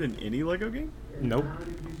hasn't appeared in any Lego game? Nope.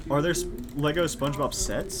 Are there Lego SpongeBob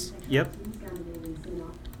sets? Yep.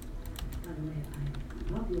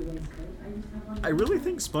 I really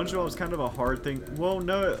think SpongeBob is kind of a hard thing. Well,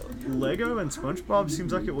 no, Lego and SpongeBob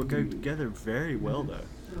seems like it would go together very well, though.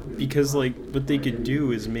 Because like what they could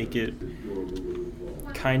do is make it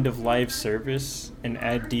kind of live service and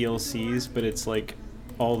add DLCs, but it's like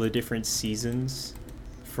all the different seasons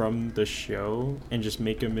from the show and just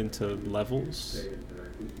make them into levels.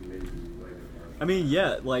 I mean,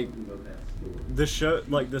 yeah, like the show,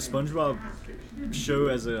 like the SpongeBob show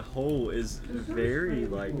as a whole is very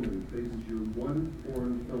like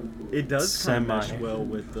it does kind of mesh Semi. well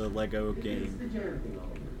with the Lego game.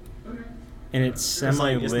 And it's It's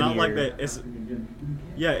semi-linear. like it's not like that.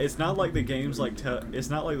 It's not like the games like it's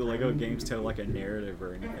not like the Lego games tell like a narrative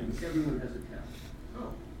or anything.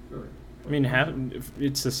 I mean, if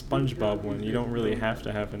it's a SpongeBob one. You don't really have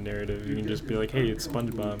to have a narrative. You can just be like, "Hey, it's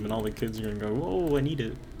SpongeBob," and all the kids are gonna go, "Whoa, I need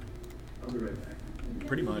it."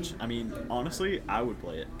 Pretty much. I mean, honestly, I would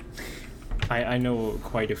play it. I know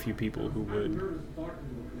quite a few people who would.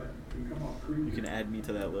 You can add me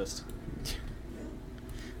to that list.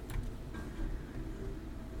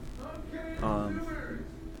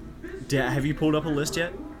 Have you pulled up a list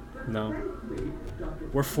yet? No,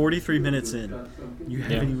 We're 43 minutes in. You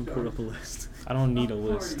haven't Yeah. even pulled up a list. I don't need a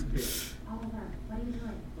list.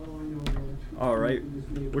 All right.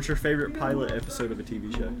 What's your favorite pilot episode of a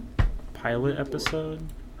TV show? Pilot episode?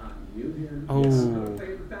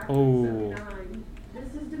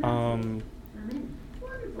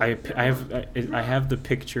 I have the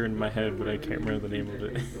picture in my head, but I can't remember the name of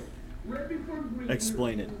it.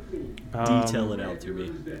 Explain it. Um, Detail it out to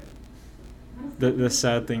me. The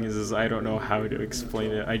sad thing is I don't know how to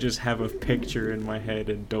explain it. I just have a picture in my head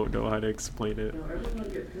and don't know how to explain it.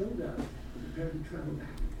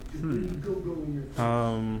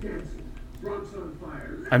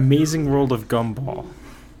 Amazing World of Gumball.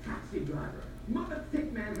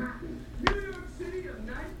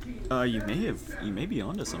 You may be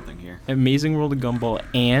onto something here. Amazing World of Gumball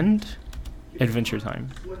and Adventure Time.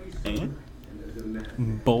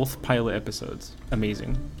 And Both pilot episodes.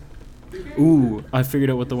 Amazing. Ooh, I figured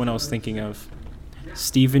out what the one I was thinking of.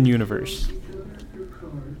 Steven Universe.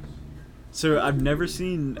 so I've never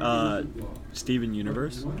seen Steven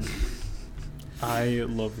Universe. I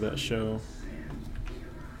love that show.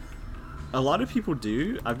 A lot of people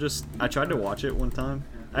do. I tried to watch it one time.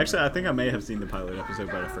 Actually, I think I may have seen the pilot episode,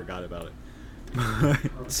 but I forgot about it.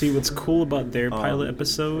 See, what's cool about their pilot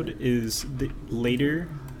episode is later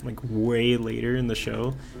like way later in the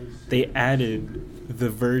show, they added the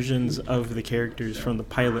versions of the characters from the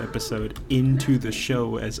pilot episode into the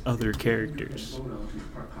show as other characters.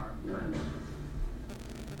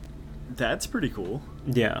 That's pretty cool.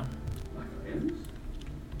 Yeah.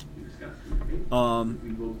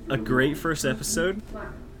 A great first episode.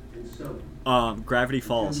 Gravity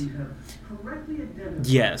Falls.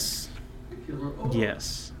 Yes.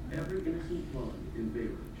 Yes.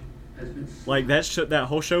 Like that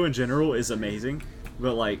whole show in general is amazing,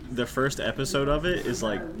 but like the first episode of it is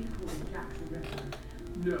like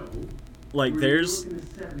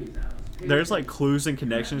there's like clues and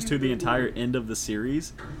connections to the entire end of the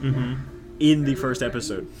series in the first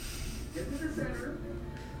episode.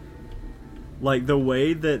 Like the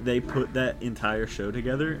way that they put that entire show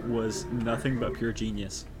together was nothing but pure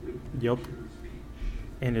genius. Yup.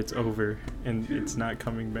 And it's over, and it's not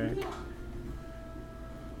coming back.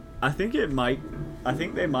 I think they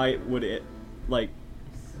might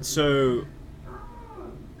so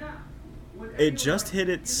it just hit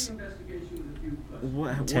its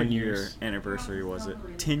what 10 year years. anniversary was it?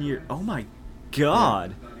 10 year. Oh my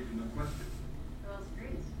god.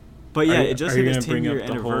 But yeah, it just hit its 10 year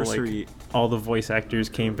anniversary. All the voice actors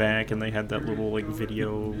came back, and they had that little like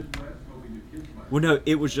video. Well, no,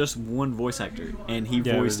 it was just one voice actor, and he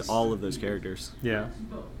voiced all of those characters. Yeah.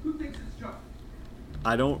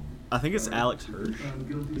 I think it's Alex Hirsch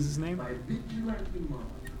is his name.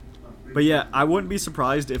 But yeah, I wouldn't be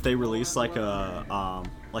surprised if they released like a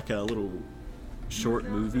little short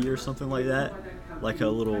movie or something like that. Like a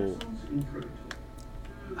little,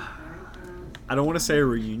 I don't want to say a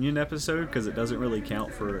reunion episode because it doesn't really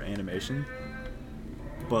count for animation.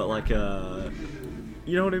 But like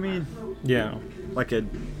you know what I mean? Yeah. Like a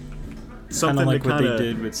Kind something of like to what kind they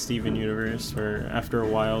did with Steven Universe, where after a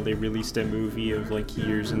while they released a movie of like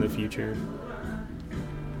years in the future.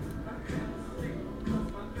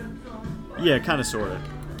 Yeah, kind of, sort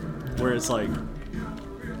of. Where it's like,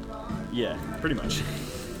 yeah, pretty much.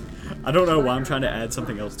 I don't know why I'm trying to add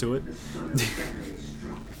something else to it.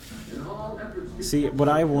 See, what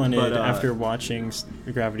I wanted But, after watching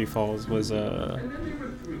Gravity Falls was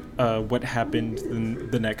what happened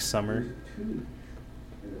the next summer.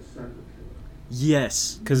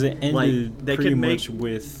 Yes. Because it ended Like, they pretty could much make-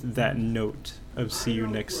 with that note of "See you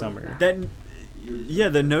next summer." Yeah,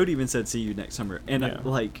 the note even said "See you next summer," and Yeah.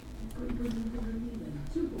 like,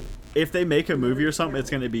 if they make a movie or something, it's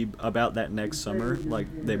gonna be about that next summer. Like,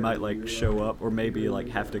 they might like show up, or maybe like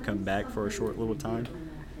have to come back for a short little time,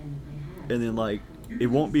 and then like it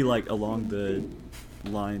won't be like along the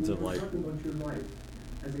lines of like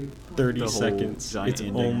 30 the whole seconds. giant It's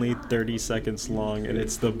ending. only 30 seconds long, and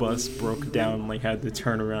it's the bus broke down, like had to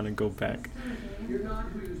turn around and go back.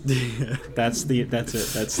 That's it.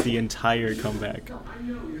 That's the entire comeback.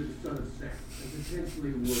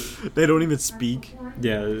 They don't even speak.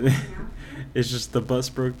 Yeah, it's just the bus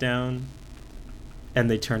broke down, and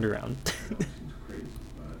they turned around.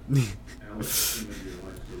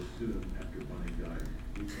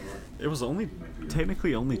 It was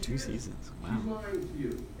technically only 2 seasons. Wow.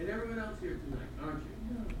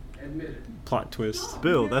 Plot twist.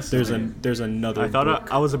 Bill, that's There's another. I thought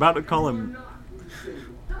book. I was about to call him.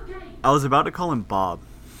 I was about to call him Bob.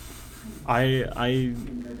 I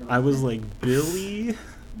was like, Billy.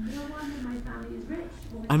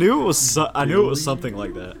 I knew it was. I knew it was something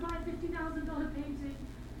like that.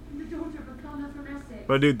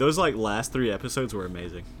 But dude, those like last 3 episodes were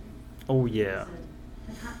amazing. Oh yeah.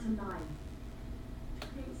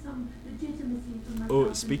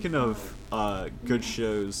 Oh, speaking of good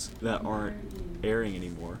shows that aren't airing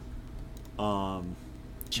anymore,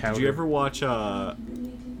 Chowder. did you ever watch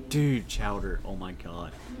dude, Chowder? Oh my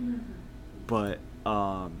god. But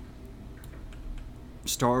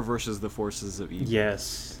Star versus the Forces of Evil.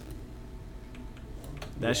 Yes.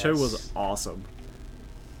 That show was Yes. awesome.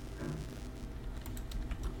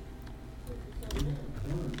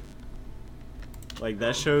 Like,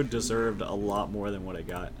 that show deserved a lot more than what it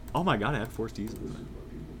got. Oh my god, it had 4 seasons.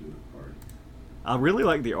 I really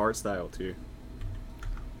like the art style too.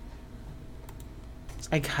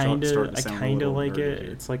 I kind starting of to sound a little like nerdy it.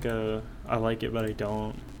 here. It's like I like it, but I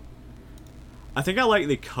don't. I think I like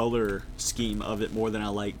the color scheme of it more than I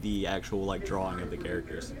like the actual like drawing of the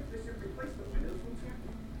characters.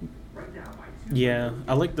 Yeah,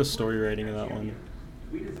 I like the story writing of that one.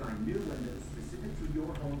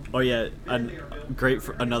 Oh yeah,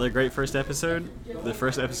 another great first episode. The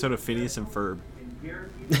first episode of Phineas and Ferb.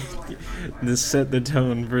 This set the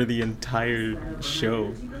tone for the entire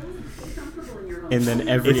show. and then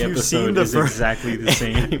every If you've seen episode the is exactly the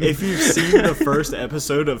same. If you've seen the first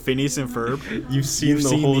episode of Phineas and Ferb, you've seen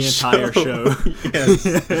the entire show. Yes.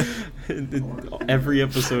 Every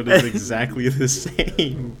episode is exactly the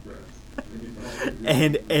same.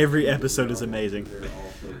 And every episode is amazing.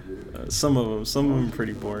 Some of them are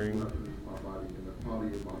pretty boring.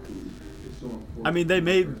 I mean, they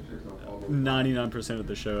made 99% of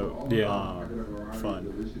the show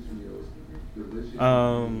fun.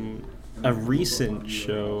 A recent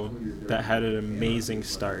show that had an amazing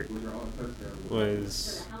start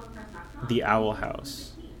was The Owl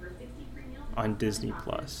House on Disney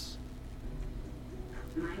Plus.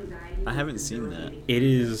 I haven't seen that. It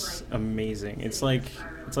is amazing. It's like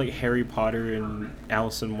Harry Potter and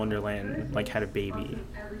Alice in Wonderland like had a baby.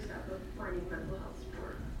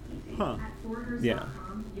 Huh. Yeah.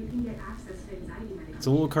 It's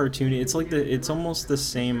a little cartoony. It's almost the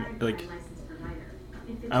same, like,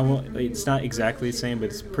 it's not exactly the same, but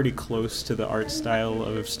it's pretty close to the art style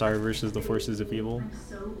of Star vs. the Forces of Evil.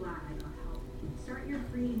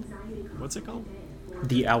 What's it called?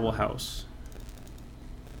 The Owl House.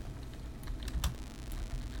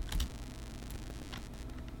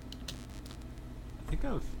 I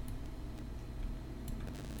think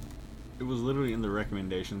it was literally in the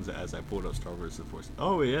recommendations as I pulled up Star Wars: The Force.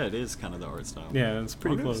 Oh yeah, it is kind of the art style. Yeah, it's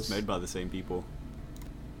pretty close. It's made by the same people.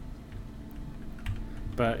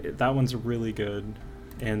 But that one's really good,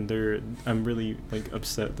 and I'm really like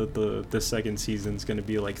upset that the second season's gonna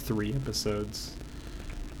be like 3 episodes.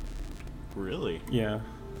 Really? Yeah.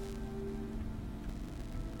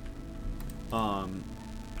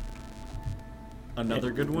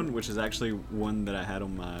 Another good one, which is actually one that I had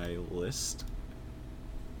on my list.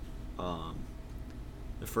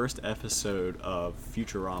 The first episode of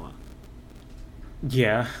Futurama.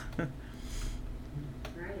 Yeah.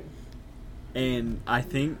 And I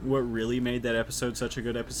think what really made that episode such a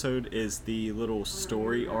good episode is the little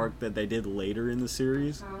story arc that they did later in the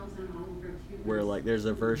series, where like there's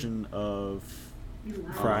a version of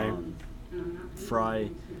Fry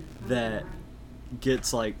that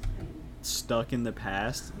gets like stuck in the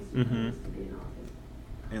past, and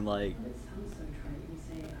like,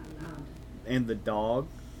 and the dog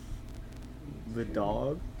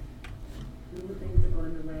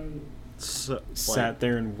sat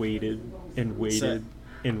there and waited and waited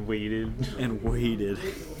and waited and waited.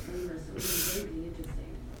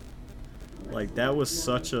 Like that was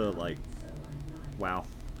such a wow,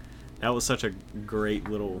 that was such a great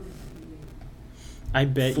little. I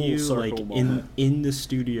bet you, like, moment. in the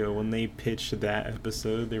studio when they pitched that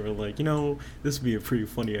episode, they were like, this would be a pretty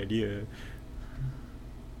funny idea.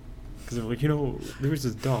 Because they're like, there was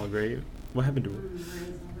this dog, right? What happened to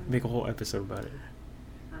him? Make a whole episode about it.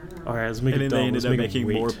 All right, let's make it dumb. Let's make him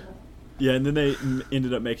wait. More. Yeah, and then they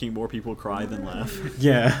ended up making more people cry than laugh.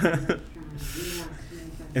 Yeah.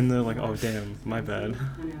 And they're like, oh damn, my bad. And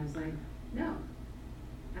I was like, no,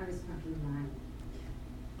 I was fucking lying.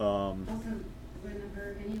 Also,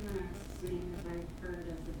 whenever anyone asks me if I've heard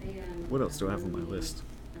of the band, what else do I have on my list?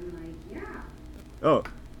 I'm like, yeah. Oh,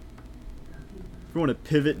 if you want to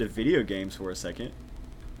pivot to video games for a second.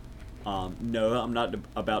 No, I'm not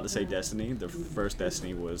about to say Destiny. The first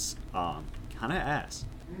Destiny was kind of ass,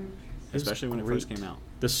 especially when it first came out.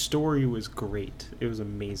 The story was great. It was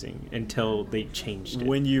amazing until they changed it.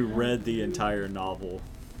 When you read the entire novel.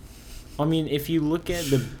 I mean, if you look at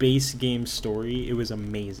the base game story, it was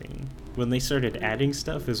amazing. When they started adding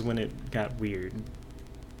stuff is when it got weird.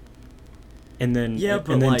 And then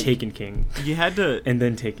Taken King. You had to and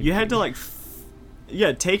then Taken King. You had to like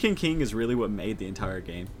Taken King is really what made the entire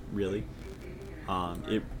game, really.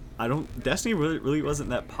 Destiny really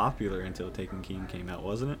wasn't that popular until Taken King came out,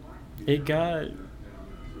 wasn't it? It got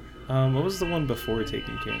what was the one before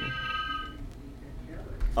Taken King?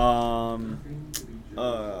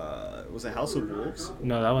 Was it House of Wolves?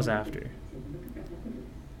 No, that was after.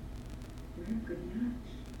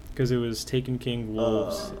 Because it was Taken King,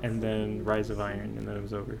 Wolves, and then Rise of Iron, and then it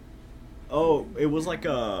was over. Oh, it was like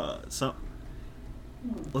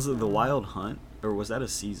was it The Wild Hunt, or was that a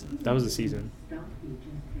season? That was a season.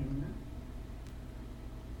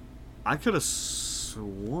 I could have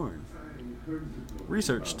sworn.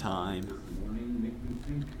 Research time.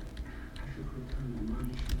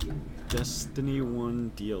 Destiny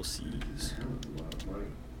 1 DLCs.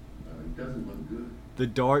 The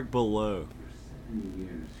Dark Below.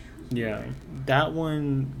 Yeah, that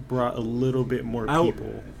one brought a little bit more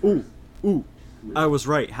people. Ooh, I was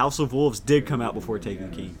right. House of Wolves did come out before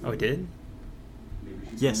Taken King. Oh, it did?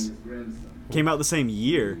 Yes. Came out the same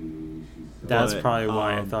year. That's probably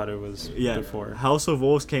why I thought it was before. House of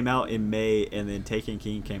Wolves came out in May, and then Taken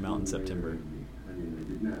King came out in September.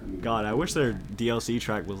 God, I wish their DLC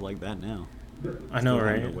track was like that now. I know, Still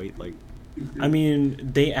having right? to wait like. I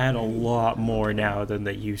mean, they add a lot more now than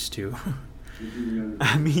they used to.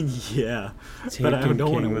 I mean, yeah, but I Taken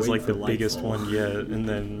don't want to King was wait like for the biggest Lightfall. one yet,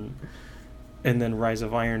 and then Rise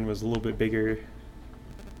of Iron was a little bit bigger.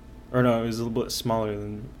 Or no, it was a little bit smaller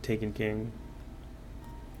than Taken King.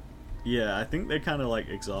 Yeah, I think they kind of like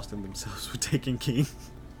exhausted themselves with Taken King.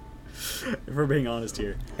 If we're being honest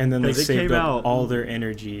here. And then they 'Cause it saved came up out- all their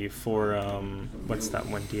energy for what's that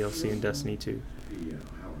one DLC in Destiny 2?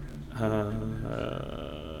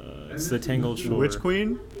 It's the Tangled Shore. Witch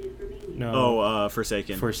Queen? No. Oh,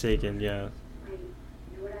 Forsaken. Forsaken, yeah.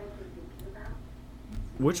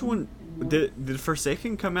 Which one? Did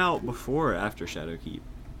Forsaken come out before or after Shadowkeep?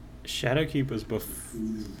 Shadowkeep was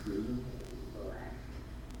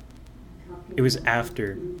it was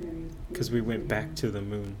after, because we went back to the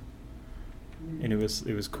moon, and it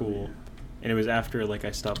was cool, and it was after like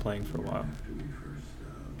I stopped playing for a while.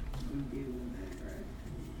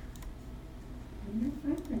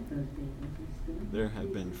 There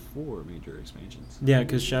have been 4 major expansions. Yeah,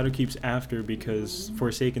 because Shadowkeep's after, because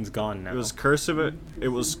Forsaken's gone now. It was Curse of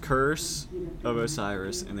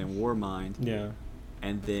Osiris, and then Warmind, Yeah.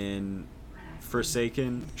 and then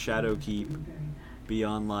Forsaken, Shadowkeep,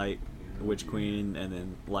 Beyond Light, Witch Queen, and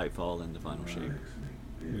then Lightfall and the final shape.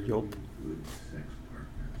 Yup.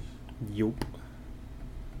 Yup.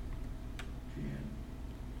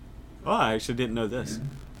 Oh, I actually didn't know this.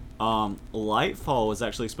 Lightfall was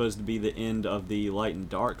actually supposed to be the end of the Light and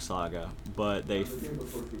Dark saga, but they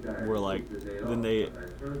were like,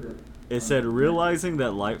 it said, realizing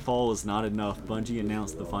that Lightfall was not enough, Bungie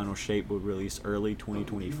announced the final shape would release early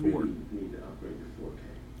 2024.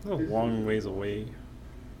 A long ways away.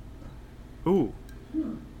 Ooh,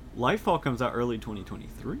 Lightfall comes out early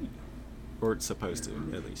 2023, or it's supposed to,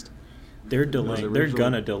 at least. They're delaying. They're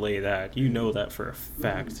gonna delay that. You know that for a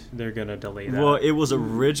fact. They're gonna delay that. Well, it was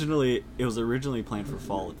originally planned for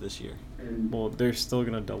fall of this year. Well, they're still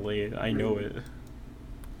gonna delay it. I know it.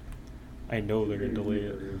 I know they're gonna delay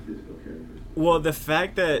it. Well, the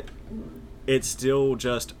fact that it's still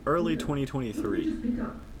just early 2023,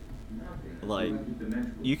 like,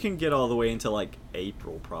 you can get all the way into like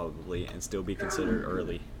April probably and still be considered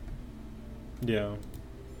early. Yeah.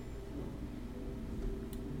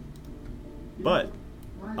 But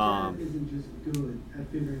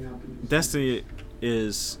Destiny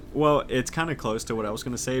is, well, it's kind of close to what I was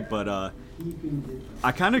going to say, but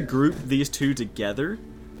I kind of grouped these two together,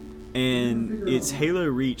 and it's Halo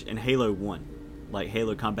Reach and Halo 1, like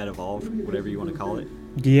Halo Combat Evolved, whatever you want to call it.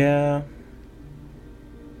 Yeah.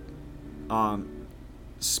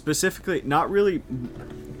 Specifically, not really,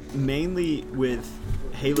 mainly with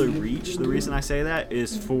Halo Reach, the reason I say that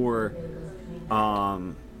is for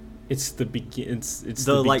It's the It's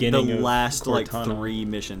the like the beginning of last like Cortana. 3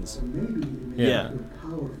 missions. Yeah.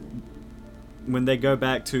 When they go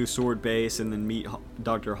back to Sword Base and then meet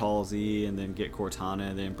Dr. Halsey and then get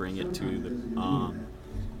Cortana and then bring it to the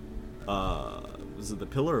was it the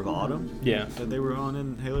Pillar of Autumn? Yeah. That they were on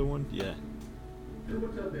in Halo 1? Yeah.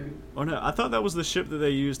 Oh no, I thought that was the ship that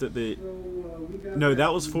they used at the. No,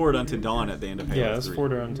 that was Forward Unto Dawn at the end of Halo. Yeah, it's 3.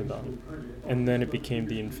 Forward Unto Dawn. And then it became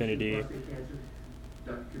the Infinity.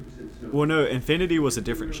 Well, no, Infinity was a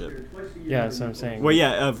different ship. Yeah, that's what I'm saying. Well,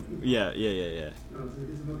 yeah, yeah.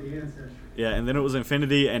 Yeah, and then it was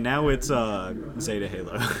Infinity, and now it's Zeta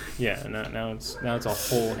Halo. Yeah, now it's a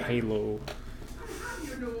whole Halo.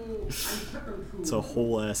 It's a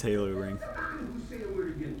whole ass Halo ring.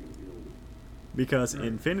 Because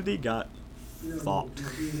Infinity got fucked.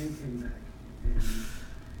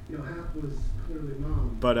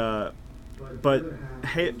 But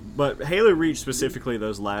Halo Reach specifically,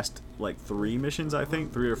 those last like 3 missions, I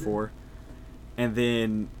think 3 or 4, and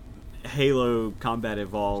then Halo Combat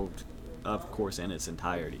Evolved, of course, in its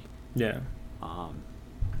entirety. Yeah.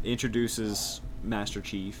 Introduces Master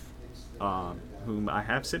Chief, whom I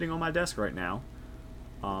have sitting on my desk right now,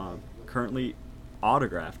 currently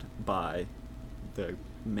autographed by the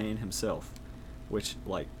man himself, which,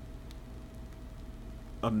 like,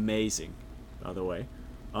 amazing, by the way.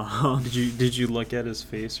 Did you look at his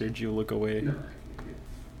face or did you look away?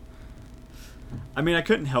 I mean, I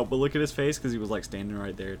couldn't help but look at his face because he was like standing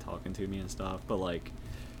right there talking to me and stuff. But like,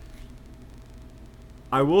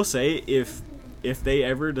 I will say, if they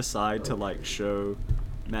ever decide to like show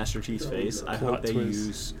Master Chief's face, I hope they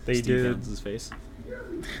use Steve Evans' face.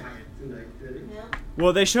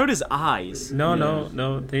 Well, they showed his eyes.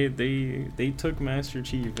 No. They took Master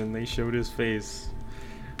Chief and they showed his face.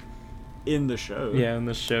 In the show. Yeah, in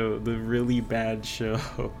the show, the really bad show.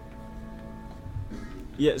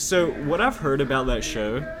 Yeah, so what I've heard about that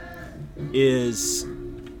show is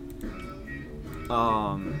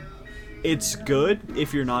it's good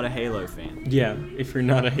if you're not a Halo fan. Yeah, if you're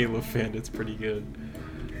not a Halo fan, it's pretty good.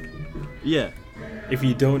 Yeah. If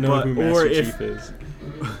you don't know who Master Chief is.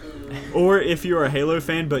 Or if you're a Halo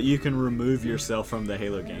fan, but you can remove yourself from the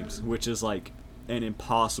Halo games, which is like an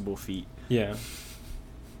impossible feat. Yeah.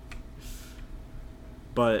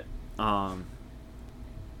 But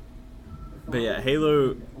yeah,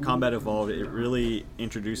 Halo Combat Evolved, it really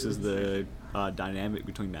introduces the dynamic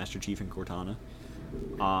between Master Chief and Cortana.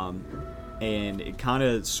 And it kind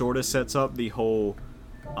of sort of sets up the whole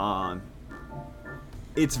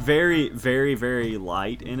it's very, very, very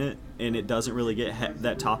light in it, and it doesn't really get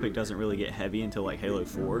that topic doesn't really get heavy until like Halo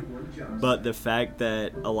 4. But the fact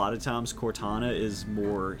that a lot of times Cortana is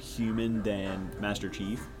more human than Master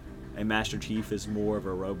Chief, and Master Chief is more of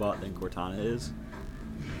a robot than Cortana is,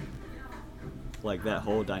 like that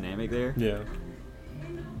whole dynamic there. Yeah.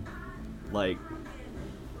 Like,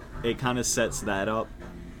 it kind of sets that up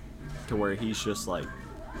to where he's just like,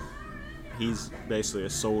 he's basically a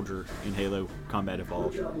soldier in Halo Combat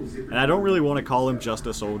Evolved. And I don't really want to call him just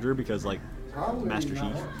a soldier because, like, Master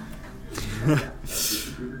Chief.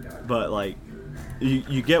 But, like,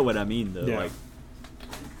 you get what I mean, though. Yeah. Like,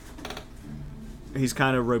 he's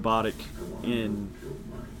kind of robotic in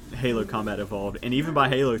Halo Combat Evolved. And even by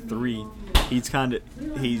Halo 3,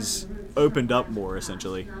 he's opened up more,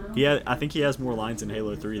 essentially. I think he has more lines in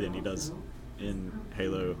Halo 3 than he does in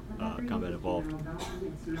Halo Combat Evolved.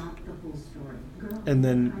 And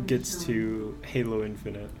then gets to Halo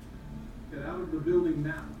Infinite. Get out of the building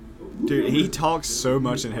now. Dude, he talks so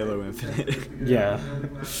much in Halo Infinite. Yeah.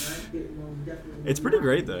 It's pretty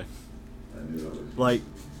great though. Like,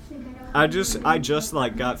 I just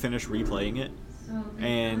like got finished replaying it,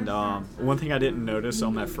 and one thing I didn't notice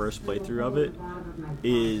on my first playthrough of it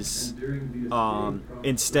is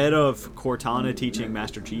instead of Cortana teaching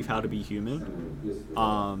Master Chief how to be human,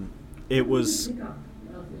 it was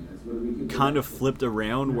kind of flipped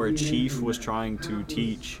around where Chief was trying to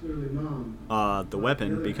teach the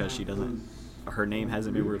weapon, because her name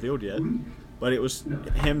hasn't been revealed yet, but it was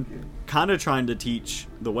him kind of trying to teach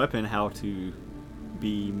the weapon how to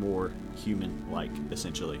be more human-like,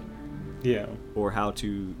 essentially. Yeah. Or how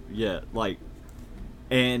to, like,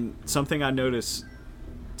 and something I noticed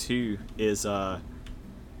too is that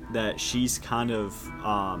she's kind of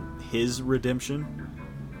his redemption,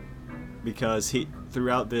 because he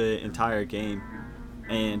throughout the entire game,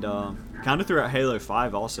 and kind of throughout Halo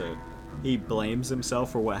 5 also, he blames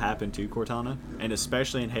himself for what happened to Cortana, and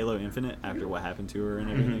especially in Halo Infinite after what happened to her and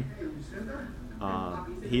everything.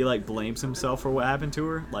 He like blames himself for what happened to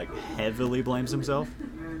her, like heavily blames himself,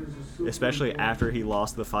 especially after he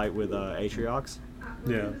lost the fight with Atriox.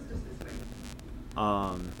 Yeah.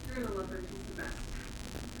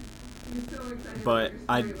 But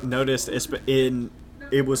I noticed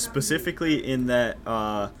it was specifically in that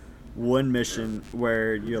one mission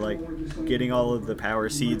where you're like getting all of the power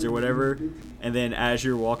seeds or whatever, and then as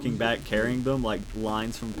you're walking back carrying them, like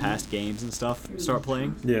lines from past games and stuff start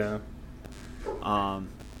playing. Yeah.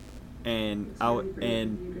 And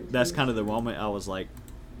that's kind of the moment I was like,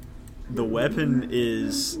 the weapon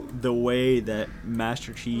is the way that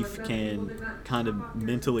Master Chief can kind of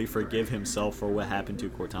mentally forgive himself for what happened to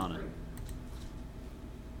Cortana,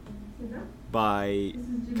 by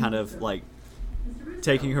kind of like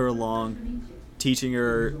taking her along, teaching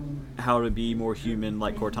her how to be more human,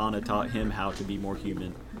 like Cortana taught him how to be more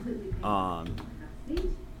human,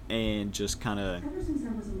 and just kind of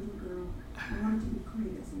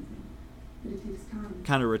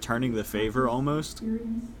returning the favor almost.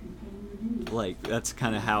 Like, that's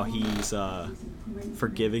kind of how he's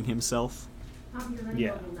forgiving himself.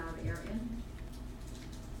 Yeah.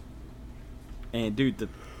 And dude, the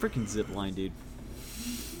freaking zip line, dude.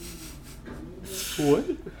 What?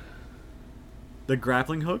 The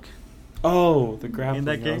grappling hook, Oh, the grappling. In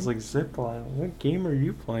that I game? was like, zipline. What game are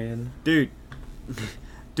you playing? dude.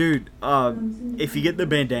 If you get the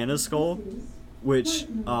bandana skull, which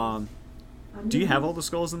do you have all the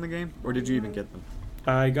skulls in the game, or did you even get them?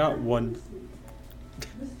 I got one.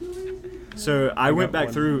 So I went got back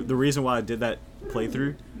one. through. The reason why I did that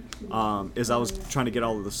playthrough is I was trying to get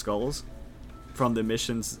all of the skulls from the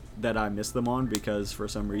missions that I missed them on, because for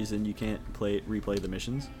some reason you can't replay the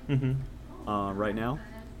missions right now.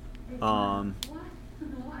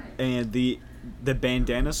 And the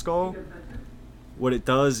bandana skull, what it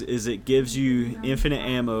does is it gives you infinite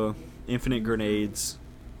ammo, infinite grenades,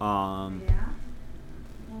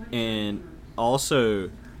 and also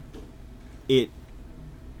it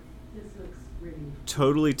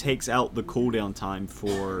totally takes out the cooldown time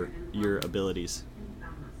for your abilities.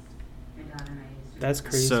 That's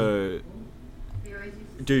crazy. So,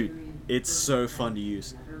 dude, it's so fun to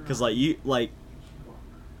use because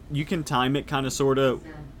you can time it kind of sort of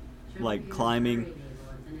like climbing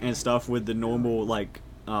and stuff with the normal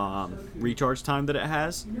recharge time that it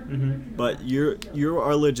has, but you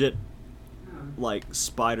are legit like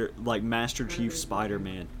Master Chief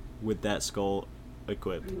Spider-Man with that skull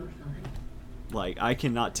equipped. Like, I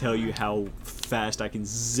cannot tell you how fast I can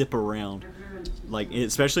zip around, like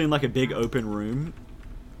especially in like a big open room,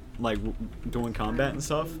 like doing combat and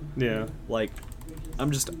stuff. Yeah. Like,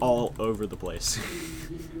 I'm just all over the place.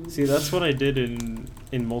 See, that's what I did in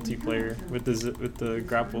multiplayer with the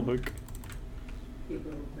grapple hook.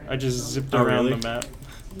 I just zipped around really? the map.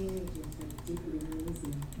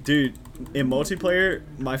 Dude, in multiplayer,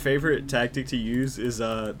 my favorite tactic to use is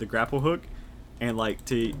the grapple hook, and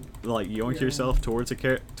to yoink yourself towards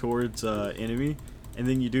enemy, and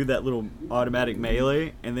then you do that little automatic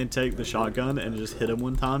melee, and then take the shotgun and just hit him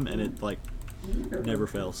one time, and it never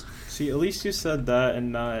fails. See, at least you said that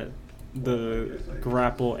and not the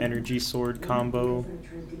grapple energy sword combo.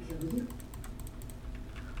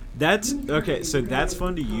 That's okay. So that's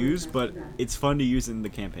fun to use, but it's fun to use in the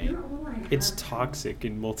campaign. It's toxic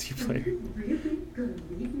in multiplayer.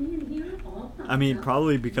 I mean,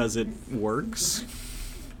 probably because it works.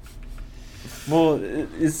 Well,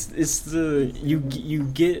 it's the you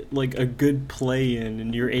get like a good play in,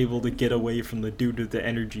 and you're able to get away from the dude with the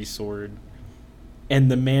energy sword,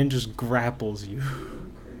 and the man just grapples you.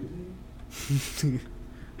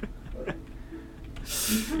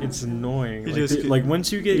 It's annoying.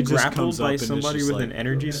 Once you get grappled by somebody with an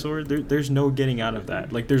energy sword, there's no getting out of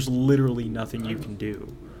that. Like, there's literally nothing you can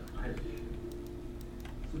do.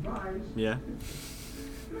 Yeah.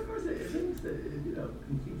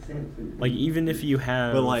 Like, even if you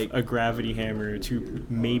have But, a gravity hammer to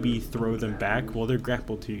maybe throw them back, well, they're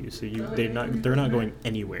grappled to you, so they're not going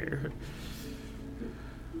anywhere.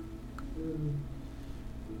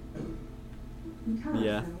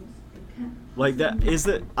 Yeah. Like, that is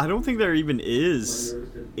that. I don't think there even is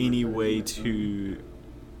any way to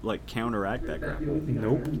counteract that grapple.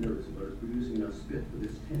 Nope.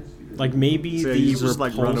 Like, maybe So the you just,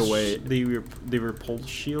 run away. The repulse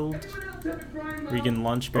shield, where you can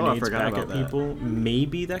launch I grenades forgot back at about that. people.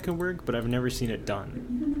 Maybe that can work, but I've never seen it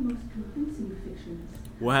done.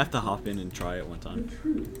 We'll have to hop in and try it one time.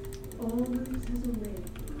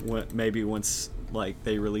 Maybe once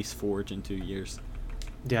they release Forge in 2 years.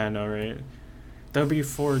 Yeah, I know, right? That'll be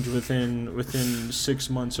Forge within 6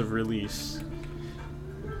 months of release.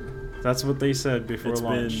 That's what they said before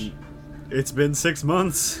launch. It's been 6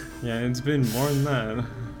 months. Yeah, it's been more than that.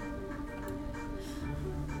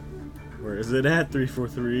 Where is it at?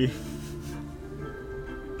 343.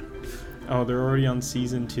 Oh, they're already on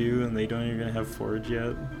season 2 and they don't even have Forge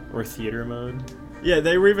yet, or theater mode. Yeah,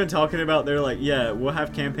 they were even talking about, they're like, yeah, we'll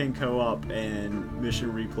have campaign co-op and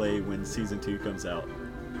mission replay when season 2 comes out.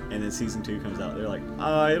 And then season 2 comes out. They're like,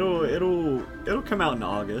 it'll come out in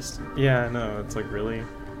August. Yeah, no, it's really.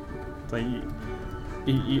 It's like,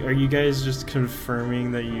 are you guys just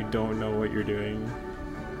confirming that you don't know what you're doing?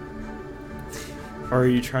 Or are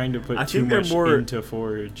you trying to put too much into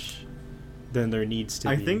Forge than there needs to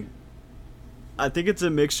be? I think it's a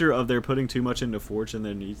mixture of they're putting too much into Forge than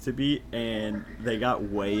there needs to be, and they got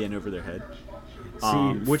way in over their head.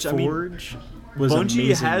 Which Forge was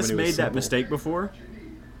Bungie has made that mistake before.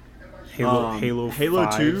 Halo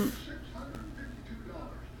 5.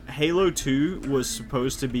 Halo 2 was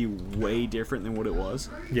supposed to be way different than what it was.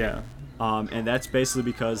 Yeah. And that's basically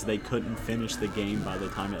because they couldn't finish the game by the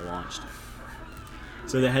time it launched.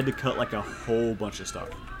 So they had to cut a whole bunch of stuff.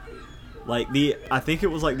 I think it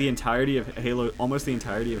was the entirety of Halo, almost the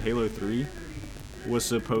entirety of Halo 3 was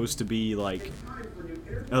supposed to be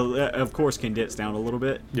of course condensed down a little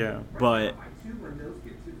bit. Yeah. But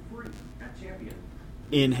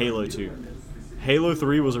in Halo 2. Halo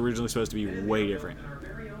 3 was originally supposed to be way different.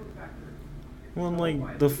 Well,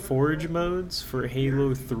 the Forge modes for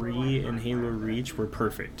Halo 3 and Halo Reach were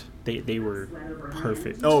perfect. They were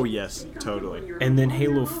perfect. Oh, yes, totally. And then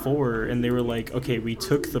Halo 4, and they were like, okay, we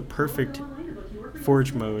took the perfect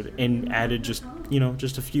Forge mode and added just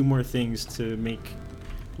a few more things to make,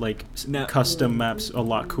 custom maps a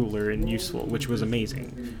lot cooler and useful, which was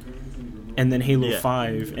amazing. And then Halo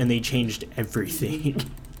 5, and they changed everything.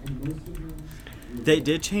 They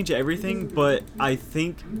did change everything, but I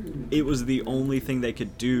think it was the only thing they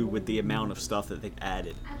could do with the amount of stuff that they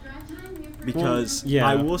added. Because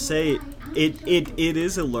I will say, it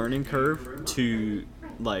is a learning curve to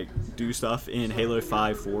do stuff in Halo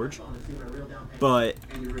 5 Forge, but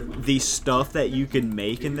the stuff that you can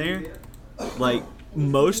make in there,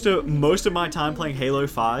 most of my time playing Halo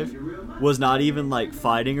 5 was not even like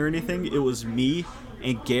fighting or anything. It was me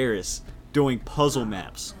and Garrus doing puzzle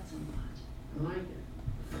maps.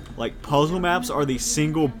 Like, puzzle maps are the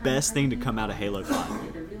single best thing to come out of Halo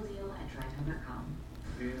 5.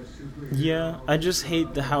 Yeah, I just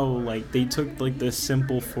hate how like they took like the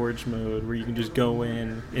simple Forge mode where you can just go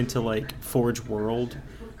into like Forge World.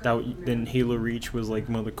 Then Halo Reach was like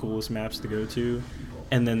one of the coolest maps to go to,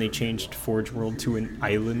 and then they changed Forge World to an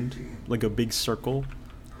island, like a big circle.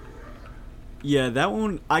 Yeah, that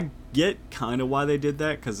one I get kind of why they did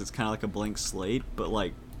that because it's kind of like a blank slate, but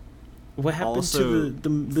like. What happened also,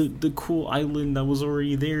 to the cool island that was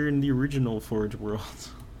already there in the original Forge World?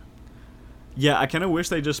 Yeah, I kind of wish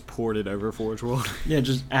they just ported over Forge World. Yeah,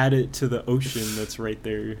 just add it to the ocean that's right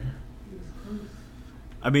there.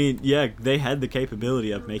 I mean, yeah, they had the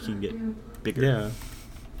capability of making it bigger. Yeah.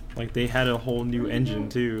 Like, they had a whole new engine,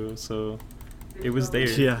 too, so it was there.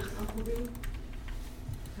 Yeah.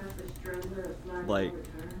 Like,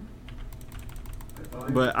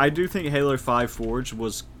 but I do think Halo 5 Forge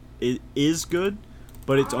is good,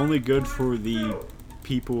 but it's only good for the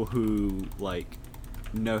people who, like,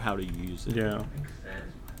 know how to use it. Yeah.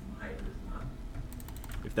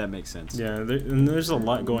 If that makes sense. Yeah, and there's a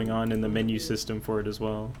lot going on in the menu system for it as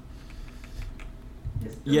well.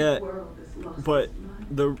 Yeah, but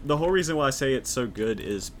the whole reason why I say it's so good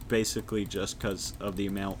is basically just because of the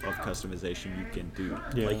amount of customization you can do.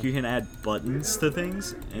 Yeah. Like, you can add buttons to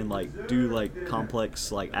things and, like, do, like,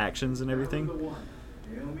 complex, like, actions and everything.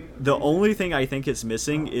 The only thing I think it's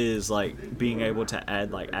missing is, like, being able to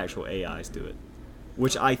add, like, actual AIs to it.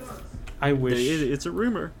 Which I wish. It's a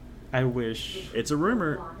rumor. I wish. It's a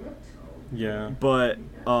rumor. Yeah. But,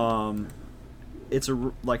 it's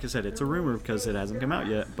like I said, it's a rumor because it hasn't come out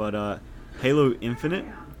yet. But, Halo Infinite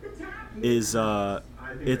is,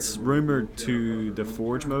 it's rumored to the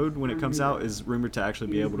Forge mode when it comes out is rumored to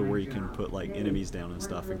actually be able to where you can put, like, enemies down and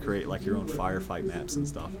stuff and create, like, your own firefight maps and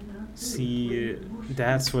stuff. See,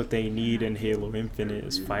 that's what they need in Halo Infinite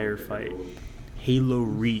is firefight. Halo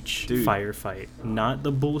Reach firefight. Not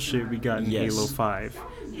the bullshit we got in Halo 5.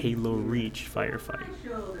 Halo Reach firefight.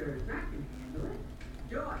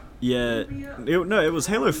 Yeah, it was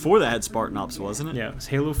Halo 4 that had Spartan Ops, wasn't it? Yeah, it was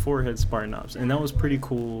Halo 4 had Spartan Ops, and that was pretty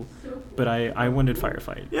cool, but I wanted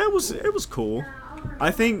firefight. Yeah, it was cool. I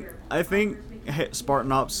think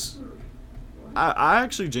Spartan Ops, I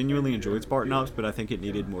actually genuinely enjoyed Spartan Ops, but I think it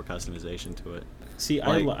needed more customization to it. See,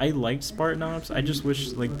 Like, I liked Spartan Ops. I just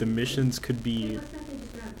wish like the missions could be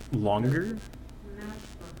longer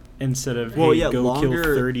instead of Well, hey, yeah, go longer,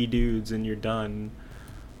 kill 30 dudes and you're done.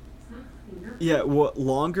 Yeah, well,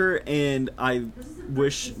 longer, and I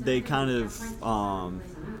wish they kind of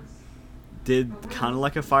did kind of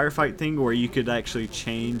like a firefight thing where you could actually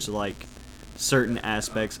change like certain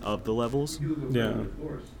aspects of the levels. Yeah.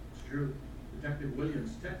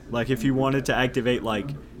 Like if you wanted to activate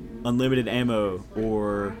like unlimited ammo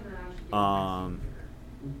or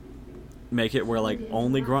make it where like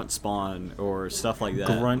only grunt spawn or stuff like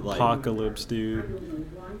that. Grunt like, apocalypse, dude.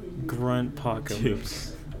 Grunt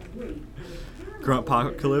apocalypse. Grunt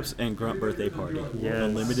apocalypse and grunt birthday party. Yes.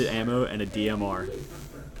 Unlimited ammo and a DMR.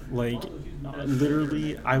 Like,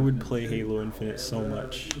 literally, I would play Halo Infinite so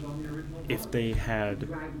much if they had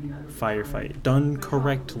firefight done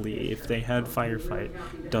correctly. If they had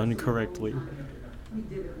firefight done correctly.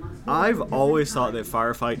 I've always thought that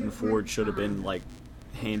firefight and Forge should have been like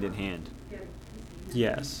hand in hand.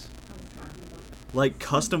 Yes. Like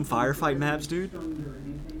custom firefight maps, dude.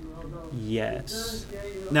 Yes.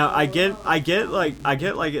 Now I get like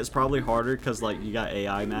it's probably harder because like you got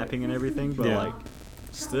AI mapping and everything, but Yeah. like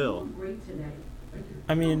still.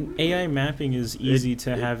 I mean, AI mapping is easy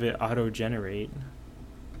to have it auto-generate.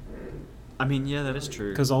 I mean, yeah, that is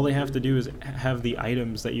true. Because all they have to do is have the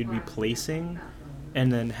items that you'd be placing,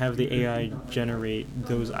 and then have the AI generate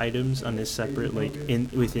those items on a separate, like,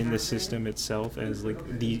 within the system itself, as like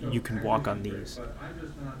you can walk on these.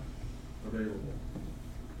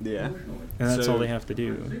 Yeah. And that's all they have to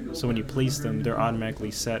do. So when you place them, they're automatically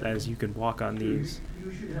set as you can walk on these.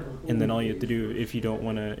 And then all you have to do, if you don't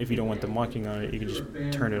want them walking on it, you can just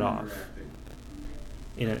turn it off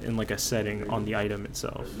in like a setting on the item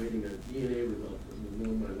itself. No,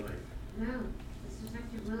 it's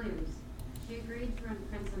Detective Williams. She agreed to run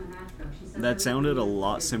Prince on a matchbook. She said That sounded a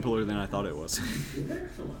lot simpler than I thought it was.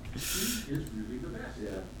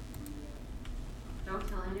 Don't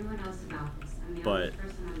tell anyone else about this. I'm the But- only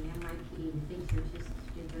person on the NYPD who thinks you're too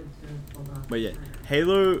stupid to hold off. But yeah,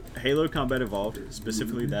 Halo Combat Evolved,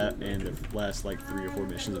 specifically that and the last like 3 or 4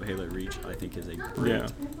 missions of Halo Reach, I think is a great Yeah.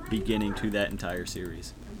 beginning to that entire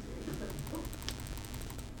series.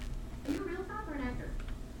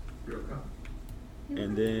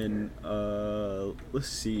 And then, let's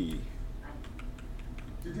see.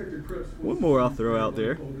 One more I'll throw out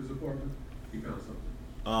there.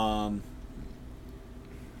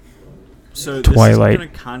 So Twilight. this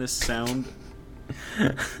is gonna kind of sound.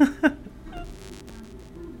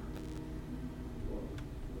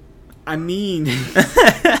 I mean,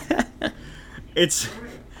 it's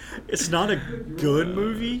not a good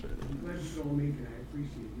movie,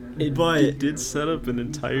 but It did set up an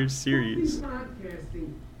entire series.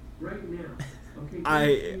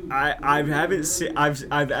 I haven't seen.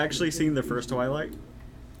 I've actually seen the first Twilight,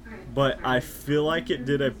 but I feel like it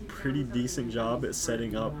did a pretty decent job at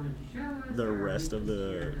setting up the rest of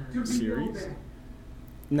the series.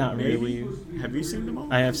 Not Maybe. really. Have you seen them all?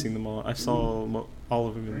 I have seen them all. I saw all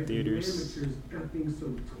of them in theaters.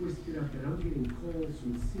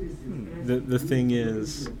 The thing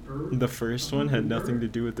is, the first one had nothing to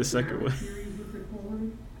do with the second one.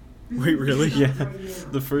 Wait, really? Yeah,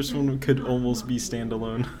 the first one could almost be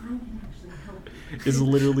standalone. It's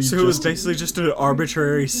literally So it was basically just an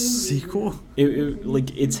arbitrary sequel?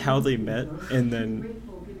 like it's how they met, and then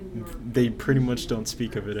they pretty much don't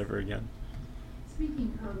speak of it ever again.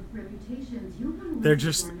 Speaking of reputations, you'll wanna They're listen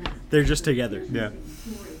just to our next they're just together. Yeah.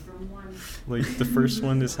 story from one- Like the first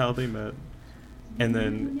one is how they met, and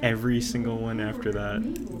then every single one after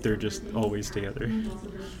that, they're just always together.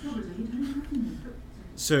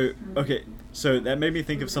 So okay, so that made me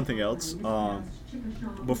think of something else.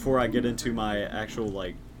 Before I get into my actual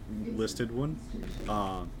like listed one,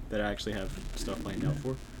 that I actually have stuff lined out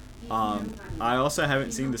for. I also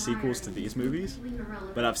haven't seen the sequels to these movies,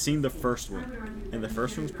 but I've seen the first one, and the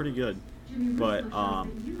first one's pretty good. But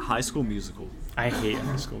High School Musical. I hate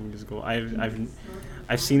High School Musical.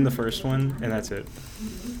 I've seen the first one, and that's it.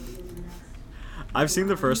 I've seen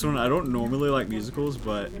the first one. I don't normally like musicals,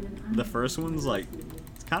 but the first one's like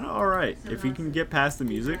it's kind of all right if you can get past the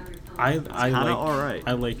music. I Kinda like alright.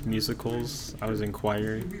 I like musicals. I was in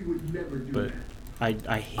choir, but I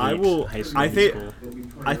hate I will. High School I think.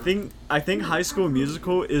 Musical. I think High School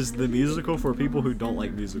Musical is the musical for people who don't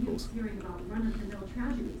like musicals.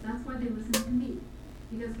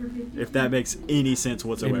 If that makes any sense It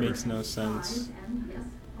whatsoever. makes no sense.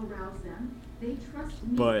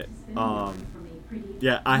 But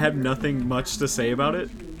yeah, I have nothing much to say about it.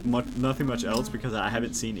 Nothing much else because I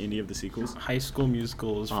haven't seen any of the sequels. High School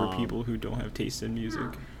Musical is for Um, people who don't have taste in music.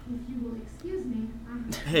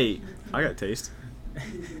 Hey, I got taste.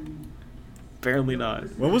 Barely not.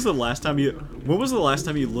 When was the last time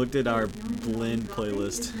you looked at our blend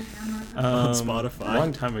playlist on Spotify? A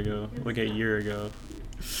long time ago, like a year ago.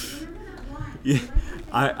 Yeah,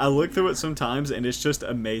 I look through it sometimes and it's just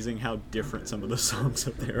amazing how different some of the songs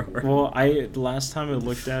up there are. Well, the last time I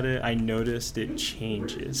looked at it, I noticed it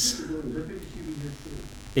changes.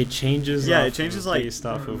 It changes. Yeah, off it changes, of, like, based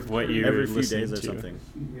off of what you're every few listening days or to. something.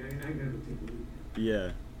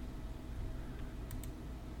 Yeah.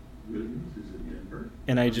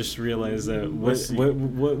 And I just realized that Let's see.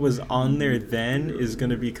 what was on there then is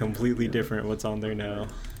gonna be completely different. What's on there now?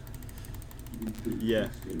 Yeah.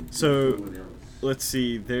 So let's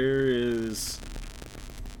see. There is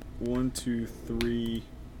 1, 2, 3.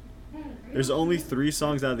 There's only 3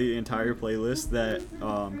 songs out of the entire playlist that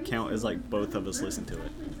count as like both of us listen to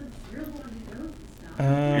it,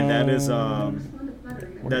 and that is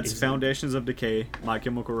What that's is it? Foundations of Decay, My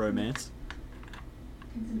Chemical Romance,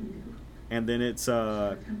 and then it's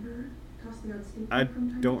I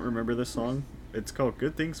don't remember this song. It's called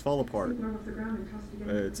Good Things Fall Apart.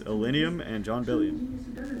 It's Illenium and John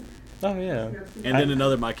Billion. Oh yeah. And then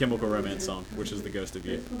another My Chemical Romance song, which is The Ghost of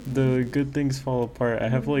You. The Good Things Fall Apart. I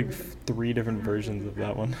have like 3 different versions of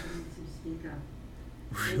that one.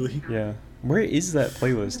 Really? Yeah. Where is that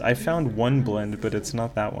playlist? I found one blend, but it's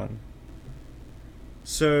not that one.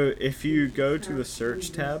 So if you go to the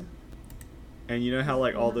search tab, and you know how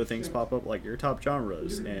like all the things pop up, like your top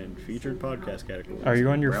genres and featured podcast categories. Are you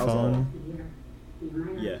on your Browse all.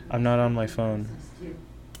 phone? Yeah. I'm not on my phone.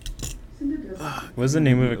 What's the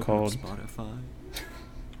name of it called? Spotify.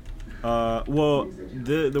 Well,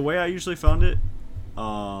 the way I usually found it,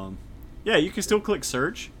 yeah, you can still click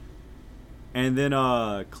search, and then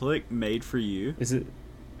click Made for You, Is it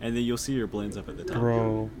and then you'll see your blends up at the top.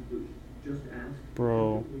 bro?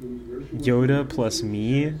 Yoda plus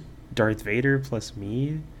me? Darth Vader plus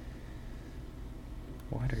me?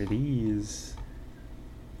 What are these?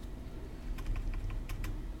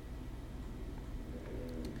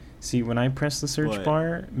 See, when I press the search What?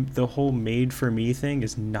 bar, the whole made for me thing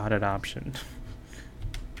is not an option.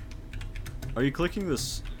 Are you clicking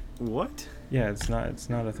this? What? Yeah, it's not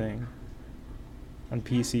a thing. On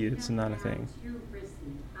PC, it's not a thing.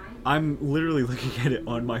 I'm literally looking at it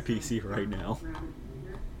on my PC right now.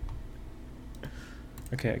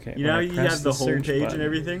 Okay. You know how When I you press have the home search page button- and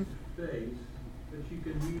everything?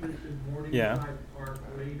 Yeah.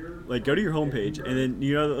 Like, go to your home page, and then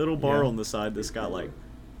you know the little bar Yeah. on the side that's got, like,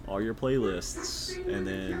 all your playlists, and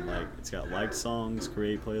then, like, it's got liked songs,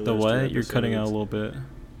 create playlists. The what? your You're cutting out a episodes. little bit.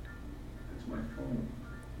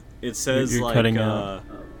 It says, You're like, cutting out.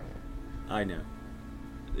 I know.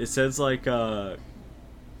 It says, like,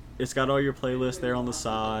 it's got all your playlists there on the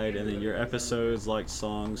side, and then your episodes, like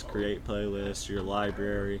songs, create playlists, your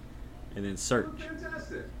library, and then search.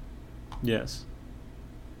 Yes.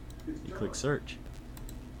 You click search,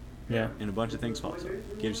 Yeah. and a bunch of things pops up.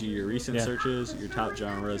 Gives you your recent Yeah. searches, your top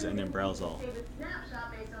genres, and then browse all.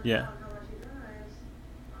 Yeah.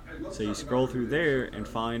 So you scroll through there and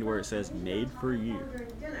find where it says made for you,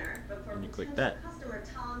 and you click that.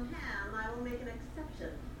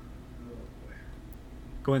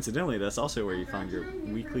 Coincidentally, that's also where you find your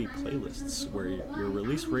weekly playlists, where your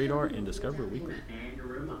release radar and discover weekly.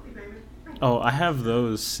 Oh, I have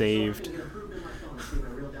those saved.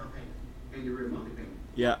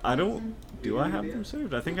 Yeah, I don't. Do I have them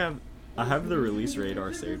saved? I think I have the release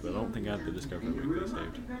radar saved, but I don't think I have the discover weekly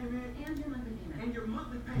saved.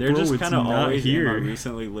 They're Bro, just it's kind of not always here. in my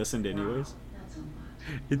recently listened anyways.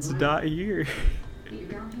 It's not here.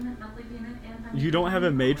 You don't have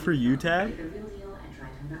a made for you tab?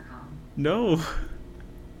 No.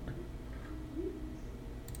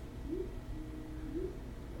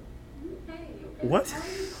 What?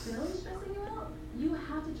 You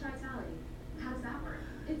have to try Sally. How does that work?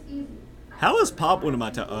 It's easy. How is pop one of my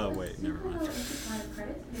top? Oh wait, never mind. You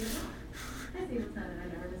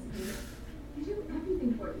do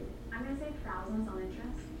everything for you. I'm gonna save thousands on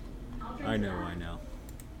interest. I know.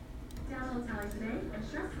 Download Sally today and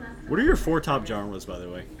stress less. What are your 4 top genres, by the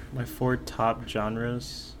way? My 4 top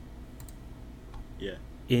genres: Yeah.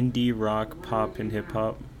 indie, rock, pop, and hip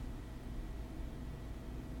hop.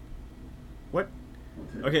 What?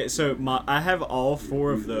 Okay, so I have all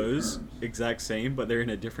 4 of those exact same, but they're in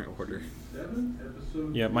a different order.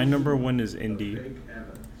 Yeah, my number 1 is indie.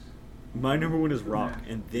 My number 1 is rock,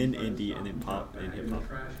 and then indie, and then pop and hip hop.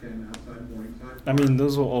 I mean,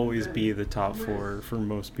 those will always be the top 4 for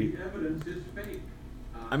most people.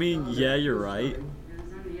 I mean, yeah, you're right.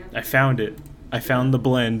 I found it. I found the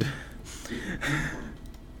blend.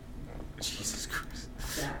 Jesus Christ.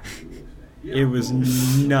 It was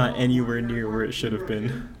not anywhere near where it should have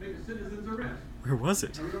been. Where was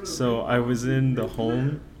it? So I was in the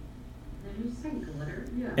home,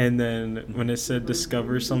 and then when it said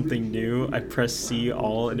discover something new, I pressed see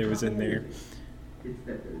all, and it was in there.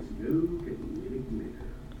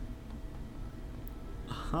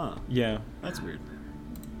 Huh. Yeah. That's weird.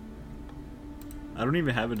 I don't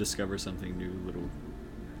even have a discover something new little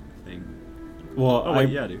thing. Well, Oh wait,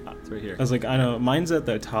 yeah, I do. It's right here. I was like, I know mine's at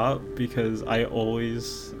the top because I'm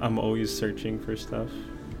always searching for stuff.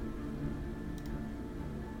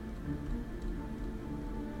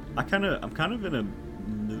 I'm kind of in a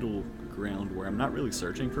middle ground where I'm not really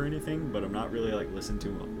searching for anything, but I'm not really like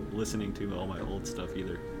listening to all my old stuff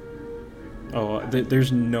either. Oh,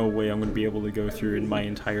 there's no way I'm gonna be able to go through in my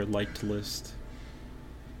entire liked list.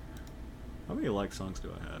 How many like songs do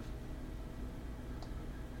I have?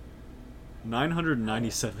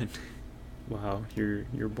 997. Wow, you're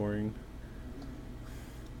boring.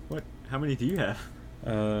 What? How many do you have?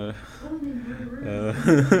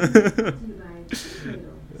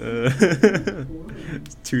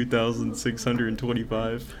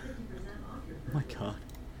 2,625. Oh my god.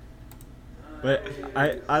 But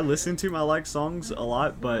I listen to my like songs a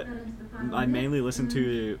lot, but I mainly listen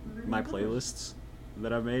to my playlists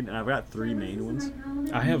that I've made, and I've got 3 main ones.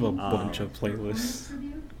 I have a bunch of playlists.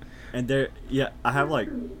 And I have like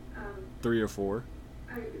 3 or 4.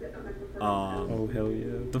 Oh hell yeah!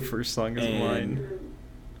 The first song is mine.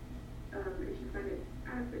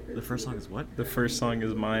 The first song is what? The first song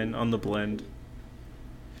is mine on the blend.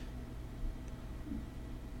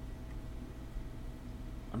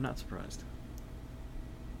 I'm not surprised.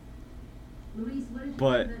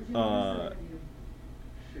 But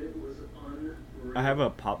I have a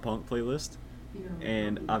pop punk playlist,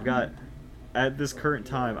 and at this current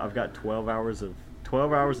time I've got 12 hours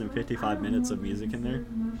and 55 minutes of music in there,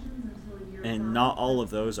 and not all of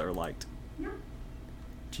those are liked.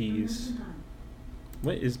 Jeez.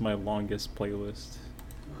 What is my longest playlist?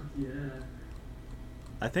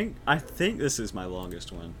 I think this is my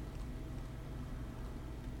longest one.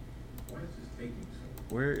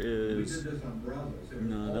 Where is?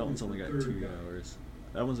 No, that one's only got 2 hours.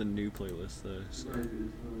 That one's a new playlist though. So.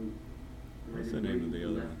 What's the name of the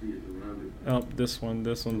other one? Oh, this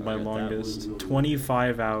one's my Alright, that longest. one.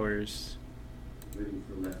 25 hours.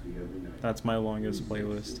 That's my longest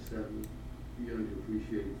playlist.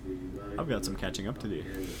 I've got some catching up to do.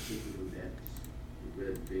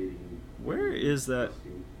 Where is that?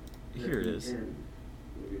 Here it is.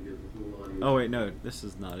 Oh wait, no, this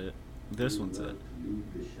is not it. This one's it.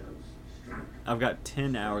 I've got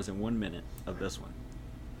 10 hours and 1 minute of this one.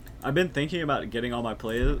 I've been thinking about getting all my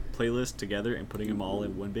playlists together and putting them all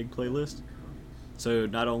in one big playlist. So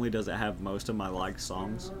not only does it have most of my liked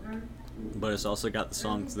songs, but it's also got the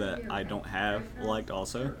songs that I don't have liked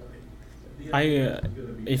also.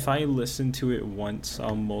 If I listen to it once,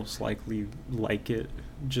 I'll most likely like it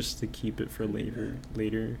just to keep it for later.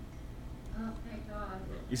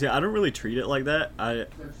 You see, I don't really treat it like that. I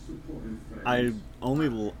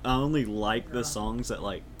only like the songs that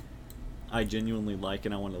like I genuinely like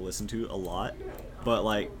and I want to listen to a lot. But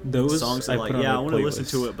like those songs that like, put on yeah, a I want to listen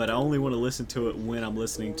playlist. to it, but I only want to listen to it when I'm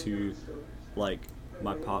listening to like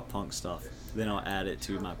my pop punk stuff. Then I'll add it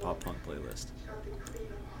to my pop punk playlist.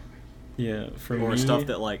 Yeah, for Or me, stuff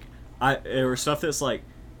that like or stuff that's like,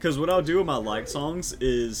 because what I'll do with my liked songs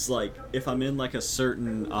is like if I'm in like a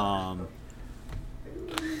certain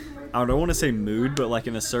I don't want to say mood, but like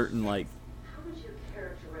in a certain like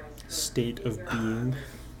state of being.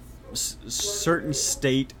 certain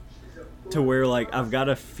state to where like I've got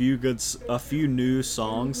a few new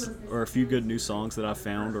songs or a few good new songs that I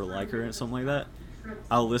found or like or something like that.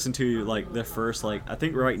 I'll listen to like the first like I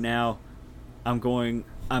think right now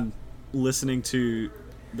I'm listening to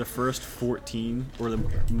the first 14 or the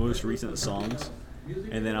most recent songs,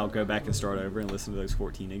 and then I'll go back and start over and listen to those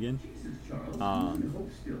 14 again.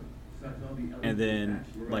 And then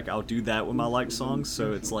like I'll do that with my liked songs,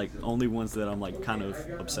 so it's like only ones that I'm like kind of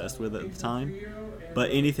obsessed with at the time.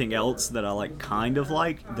 But anything else that I like kind of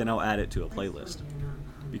like, then I'll add it to a playlist.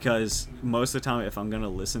 Because most of the time if I'm going to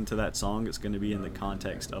listen to that song, it's going to be in the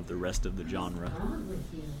context of the rest of the genre.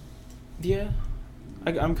 Yeah,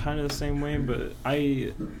 I'm kind of the same way, but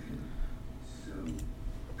I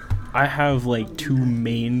have like 2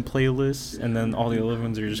 main playlists, and then all the other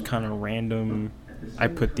ones are just kind of random. I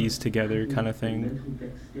put these together kind of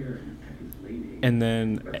thing. And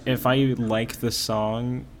then if I like the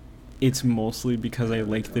song, it's mostly because I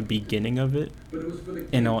like the beginning of it,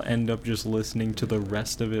 and I'll end up just listening to the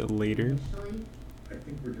rest of it later.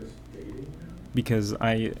 Because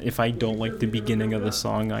if I don't like the beginning of the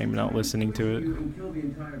song, I'm not listening to it.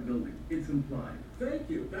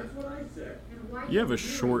 You have a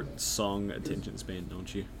short song attention span,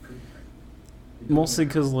 don't you? Mostly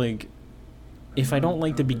because, like, if I don't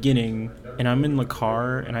like the beginning and I'm in the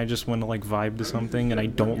car and I just want to like vibe to something and I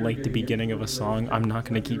don't like the beginning of a song, I'm not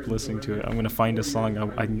going to keep listening to it. I'm going to find a song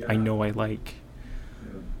I know I like.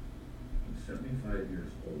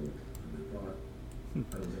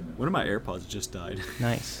 One of my AirPods just died.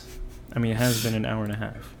 Nice. I mean, it has been an hour and a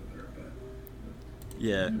half.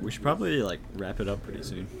 Yeah, we should probably like wrap it up pretty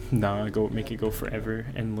soon. Nah, make it go forever,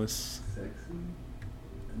 endless.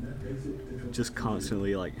 Just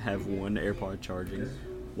constantly like have one AirPod charging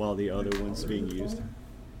while the other one's being used.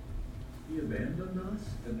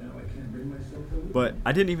 But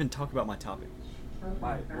I didn't even talk about my topic.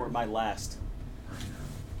 My last.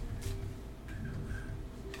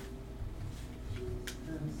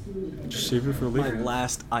 Just save it for My later.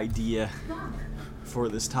 last idea for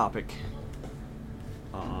this topic.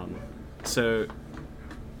 So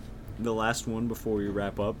the last one before we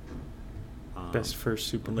wrap up. Best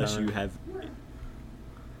first superpower.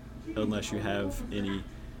 Unless you have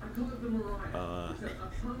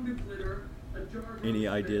any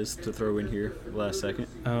ideas to throw in here last second.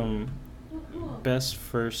 Best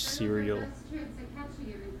first cereal.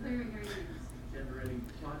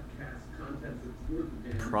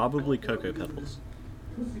 Probably Cocoa Pebbles.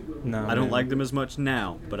 No, I don't man. like them as much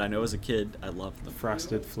now, but I know as a kid I loved them.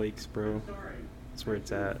 Frosted Flakes, bro. That's where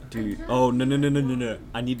it's at. Dude, oh no.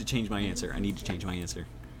 I need to change my answer. Mini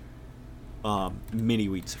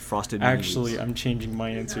wheats, frosted mini Actually, wheats. I'm changing my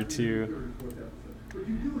answer to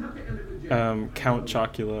Count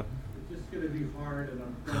Chocula.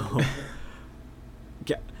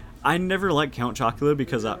 I never liked Count Chocula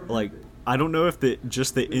because I don't know if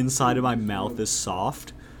just the inside of my mouth is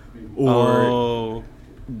soft or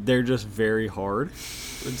they're just very hard.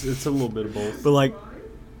 It's a little bit of both. But like,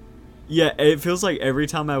 yeah, it feels like every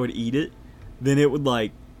time I would eat it, then it would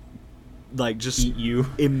like just eat you.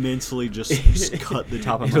 Immensely just cut the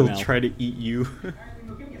top of my mouth. It'll try to eat you.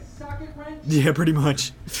 Yeah, pretty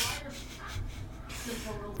much.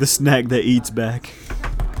 The snack that eats back.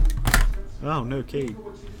 Oh no, Kate.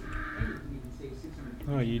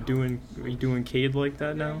 Oh, are you doing Cade like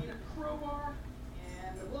that now?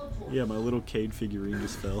 Yeah, my little Cade figurine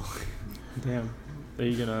just fell. Damn. Are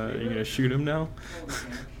you gonna shoot him now?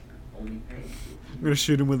 I'm gonna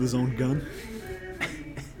shoot him with his own gun.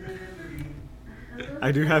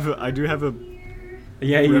 I do have a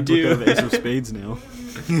Yeah, you replica do. of Ace of Spades now.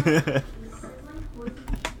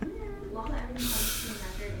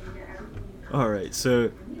 All right,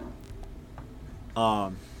 so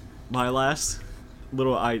my last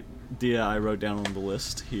little idea I wrote down on the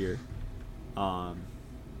list here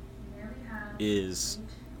is,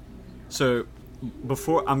 so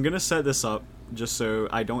before I'm gonna set this up just so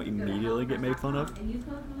I don't immediately get made fun of,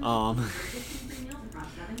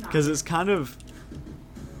 because it's kind of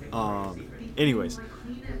anyways.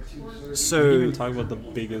 We So didn't even talk about the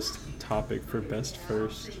biggest topic for best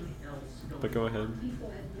first, but go ahead.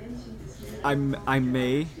 I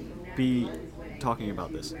may be talking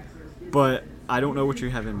about this, but I don't know what you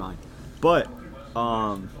have in mind. But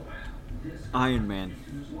Iron Man.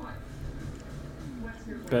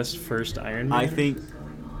 Best first Iron Man? I think.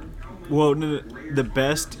 Well, no, the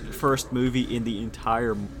best first movie in the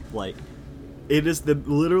entire, like, it is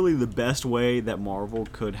literally the best way that Marvel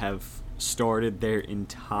could have started their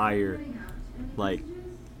entire, like,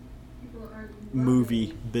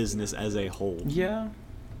 movie business as a whole. Yeah.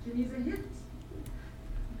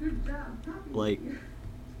 Like,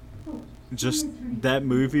 just that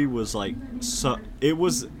movie was like, so it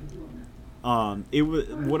was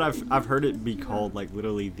what I've heard it be called, like,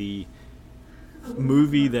 literally the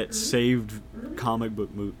movie that saved comic book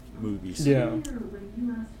movies. Yeah.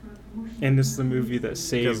 And it's the movie that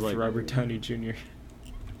saved like, Robert Downey Jr.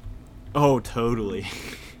 Oh, totally.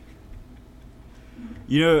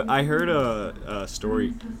 You know, I heard a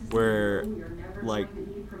story where, like,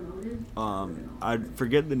 I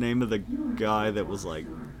forget the name of the guy that was, like,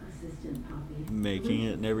 making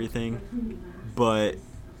it and everything, but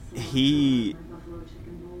he,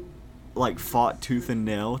 like, fought tooth and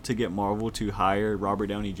nail to get Marvel to hire Robert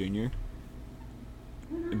Downey Jr.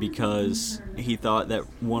 because he thought that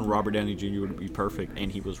Robert Downey Jr. would be perfect,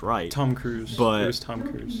 and he was right. Tom Cruise. But it was Tom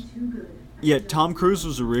Cruise. Yeah, Tom Cruise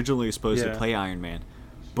was originally supposed Yeah. to play Iron Man,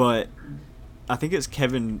 but I think it's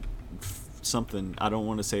Kevin something. I don't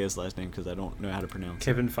want to say his last name because I don't know how to pronounce it.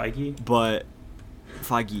 Kevin Feige? But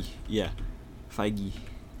Feige, yeah, Feige.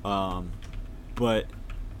 But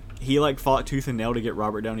he, like, fought tooth and nail to get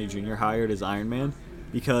Robert Downey Jr. hired as Iron Man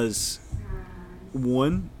because,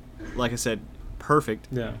 one, like I said, perfect.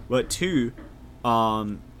 Yeah. But two,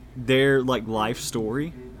 their, like, life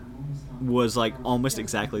story was, like, almost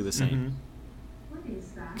exactly the same.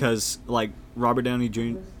 Because, like, Robert Downey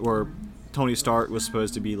Jr. or Tony Stark was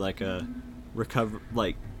supposed to be, like, a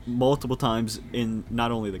like, multiple times in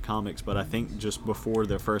not only the comics, but I think just before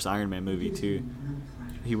the first Iron Man movie too,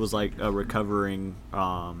 he was, like, a recovering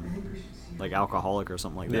like, alcoholic or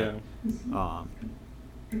something like that. Yeah.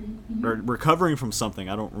 Or recovering from something.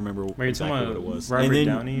 I don't remember Wait, exactly what it was. Robert And then,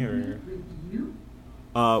 Downey or?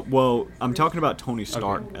 well, I'm talking about Tony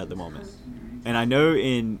Stark at the moment, and I know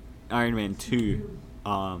in Iron Man 2,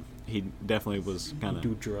 he definitely was kind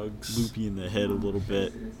Do of drugs. loopy in the head a little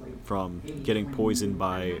bit from getting poisoned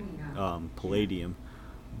by palladium,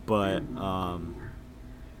 but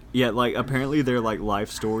yeah, like, apparently their, like, life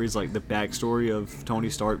stories, like the backstory of Tony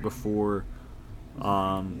Stark before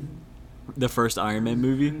the first Iron Man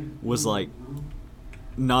movie was, like,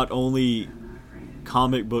 not only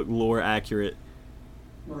comic book lore accurate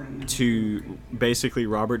to basically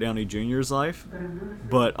Robert Downey Jr.'s life,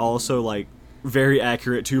 but also, like, very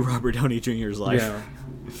accurate to Robert Downey Jr.'s life. Yeah.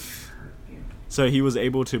 So he was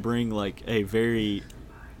able to bring, like, a very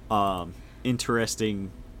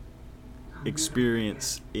interesting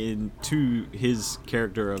experience into his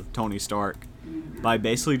character of Tony Stark by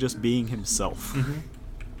basically just being himself. Mm-hmm.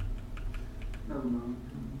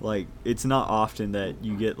 Like, it's not often that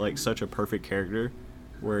you get, like, such a perfect character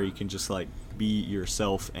where you can just, like, be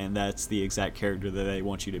yourself, and that's the exact character that they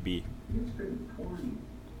want you to be.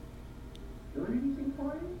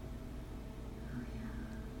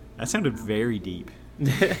 That sounded very deep.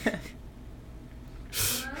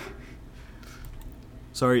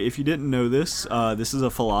 Sorry, if you didn't know this, this is a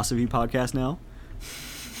philosophy podcast now.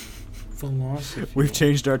 Philosophy. We've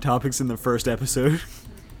changed our topics in the first episode.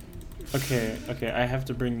 Okay, I have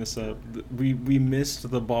to bring this up. We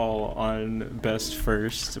missed the ball on best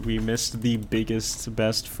first. We missed the biggest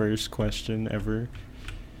best first question ever.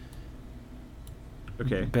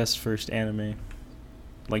 Okay. Best first anime.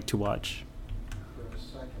 Like to watch.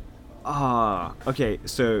 Okay,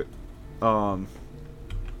 so I'll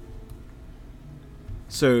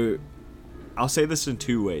say this in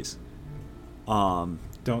two ways.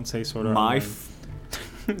 Don't say Sword Art My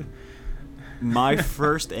Online. my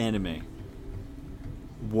first anime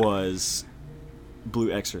was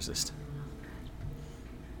Blue Exorcist.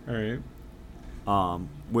 All right.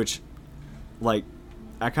 Which, like,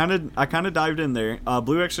 I kind of dived in there.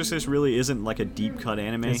 Blue Exorcist really isn't like a deep cut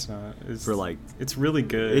anime. It's not. It's really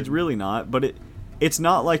good. It's really not, but it's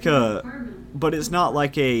not like a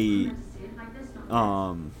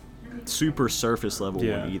super surface level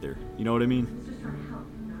one either. You know what I mean?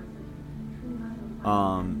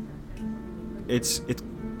 It's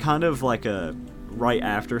kind of like a right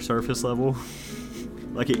after surface level,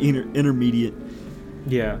 like an intermediate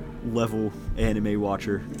level anime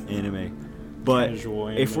watcher anime. But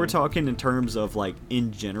if we're talking in terms of like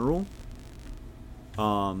in general,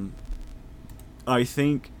 I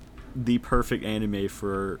think the perfect anime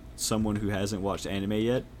for someone who hasn't watched anime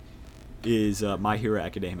yet is My Hero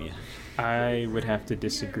Academia. I would have to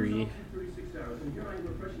disagree.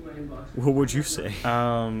 What would you say?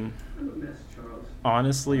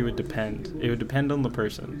 Honestly, it would depend. It would depend on the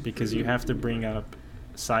person, because you have to bring up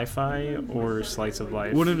sci-fi or slice of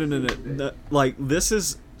life. Well, no. Like, this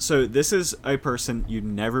is a person you've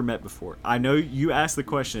never met before. I know you asked the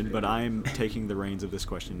question, but I'm taking the reins of this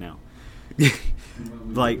question now.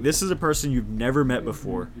 Like, this is a person you've never met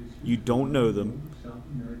before. You don't know them,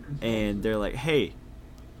 and they're like, "Hey,"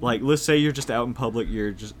 like, let's say you're just out in public.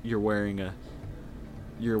 You're wearing a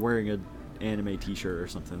anime T-shirt or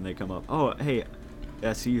something. They come up, "Oh, hey,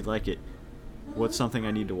 I see you like it. What's something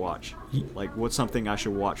I need to watch? Like, what's something I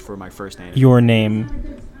should watch for my first anime?" Your name.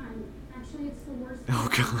 Oh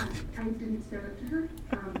God.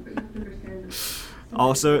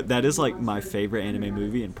 Also, that is like my favorite anime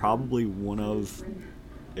movie, and probably one of,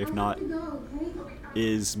 if not,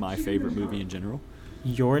 is my favorite movie in general.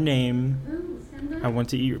 Your name. I want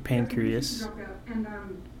to eat your pancreas.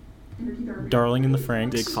 Darling in the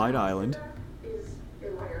Franxx. Dig Fight Island.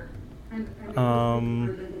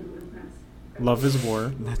 Love is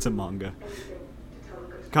War. That's a manga.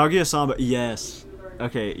 Kaguya-sama, yes.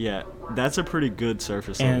 Okay, yeah, that's a pretty good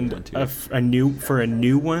surface level one too. And a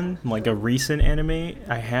new one, like a recent anime,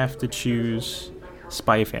 I have to choose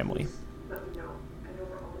Spy Family.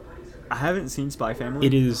 I haven't seen Spy Family.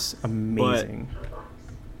 It is amazing.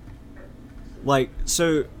 Like,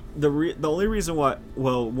 so the only reason why,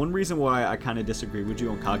 one reason why I kind of disagree with you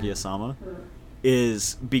on Kaguya-sama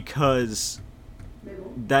is because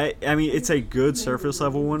it's a good surface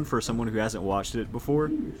level one for someone who hasn't watched it before,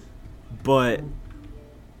 but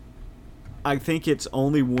I think it's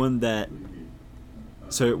only one that,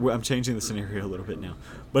 so I'm changing the scenario a little bit now,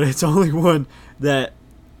 but it's only one that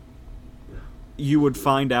you would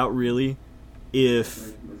find out really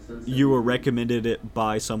if you were recommended it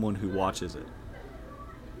by someone who watches it.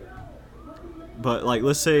 But like,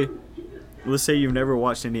 let's say you've never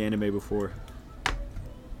watched any anime before.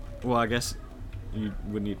 Well, I guess you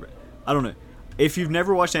would need, I don't know. If you've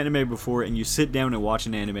never watched anime before and you sit down and watch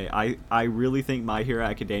an anime, I really think My Hero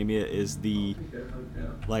Academia is the,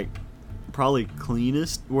 like, probably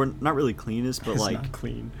cleanest, or not really cleanest, but it's like not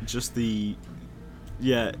clean. Just the,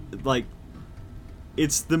 yeah, like,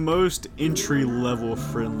 it's the most entry level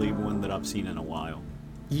friendly one that I've seen in a while.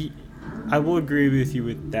 I will agree with you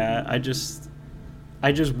with that. I just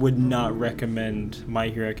would not recommend My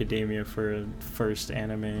Hero Academia for a first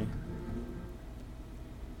anime.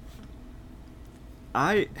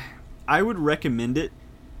 I would recommend it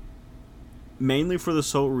mainly for the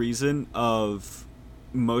sole reason of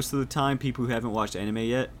most of the time people who haven't watched anime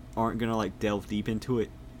yet aren't gonna like delve deep into it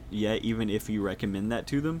yet, even if you recommend that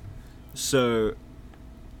to them. So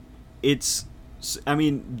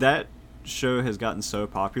that show has gotten so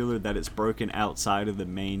popular that it's broken outside of the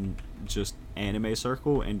main just anime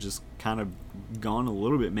circle and just kind of gone a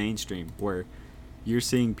little bit mainstream, where you're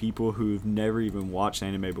seeing people who've never even watched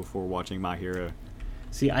anime before watching My Hero.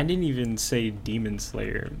 See, I didn't even say Demon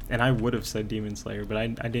Slayer, and I would have said Demon Slayer, but I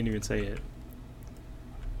didn't even say it.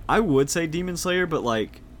 I would say Demon Slayer, but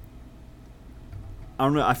like, I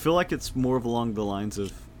don't know, I feel like it's more of along the lines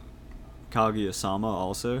of Kaguya-sama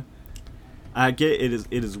also. I get it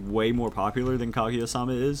is way more popular than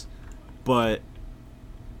Kaguya-sama is, but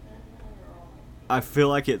I feel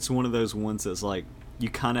like it's one of those ones that's like, you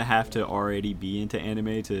kind of have to already be into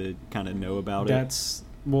anime to kind of know about it.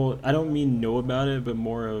 Well, I don't mean know about it, but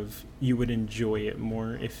more of you would enjoy it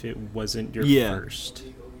more if it wasn't your first.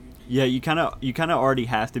 Yeah, you kind of already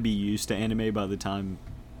have to be used to anime by the time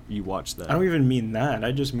you watch that. I don't even mean that.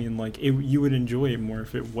 I just mean like you would enjoy it more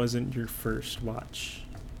if it wasn't your first watch.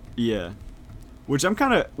 Yeah, which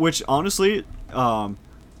honestly, I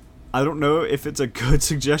don't know if it's a good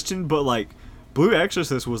suggestion, but like Blue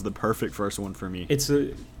Exorcist was the perfect first one for me. It's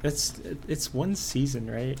one season,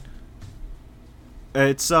 right?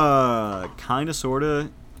 It's kind of sorta.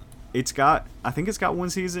 I think it's got one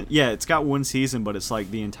season. Yeah, it's got one season, but it's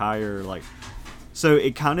like the entire like. So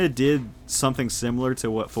it kind of did something similar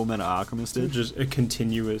to what Full Metal Alchemist did. Just a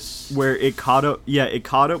continuous. Where it caught up. Yeah, it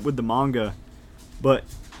caught up with the manga,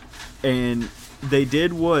 and they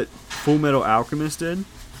did what Full Metal Alchemist did,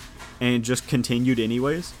 and just continued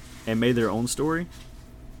anyways, and made their own story.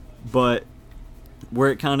 But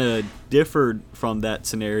where it kind of differed from that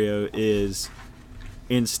scenario is,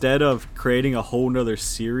 instead of creating a whole nother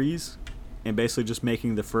series and basically just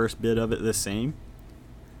making the first bit of it the same,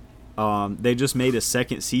 they just made a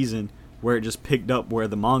second season where it just picked up where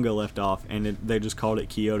the manga left off, and they just called it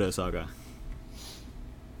Kyoto Saga.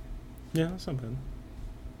 Yeah, that's not bad.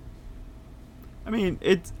 I mean,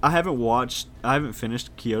 I haven't finished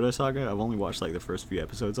Kyoto Saga. I've only watched like the first few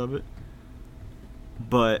episodes of it.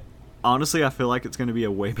 But honestly, I feel like it's going to be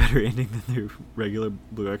a way better ending than the regular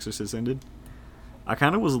Blue Exorcist ended. I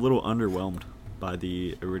kind of was a little underwhelmed by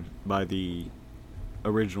the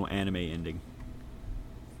original anime ending.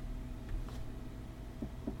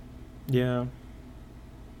 Yeah.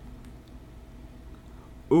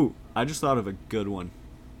 Ooh, I just thought of a good one.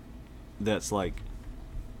 That's like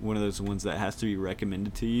one of those ones that has to be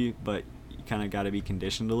recommended to you, but you kind of got to be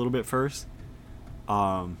conditioned a little bit first.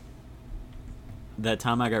 That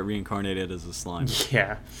time I got reincarnated as a slime.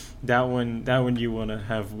 Yeah, that one you want to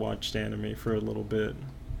have watched anime for a little bit.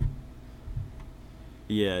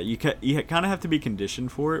 Yeah, you kind of have to be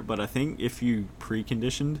conditioned for it, but I think if you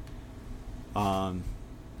preconditioned,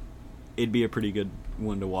 it'd be a pretty good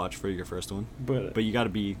one to watch for your first one. But you got to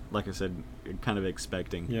be, like I said, kind of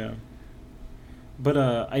expecting. Yeah. But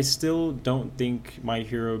I still don't think My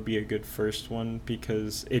Hero would be a good first one,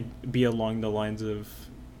 because it'd be along the lines of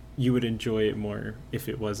you would enjoy it more if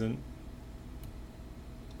it wasn't.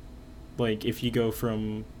 Like, if you go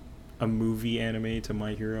from a movie anime to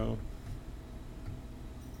My Hero,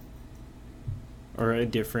 or a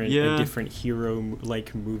different hero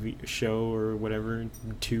like movie show or whatever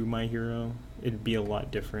to My Hero, it'd be a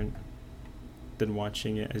lot different than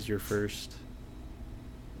watching it as your first.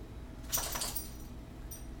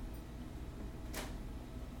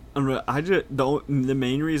 The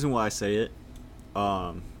main reason why I say it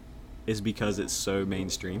is because it's so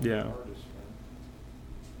mainstream. Yeah.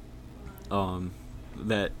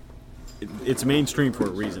 That it's mainstream for a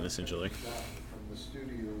reason, essentially.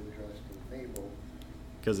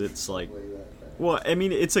 Because it's like, well, I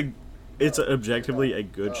mean, it's objectively a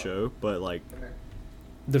good show, but like,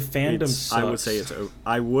 the fandom sucks. I would say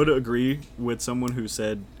I would agree with someone who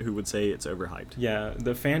would say it's overhyped. Yeah,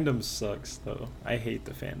 the fandom sucks though. I hate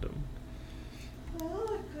the fandom.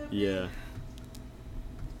 Yeah.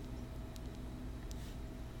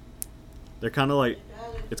 They're kind of like,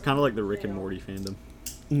 it's kind of like the Rick and Morty fandom.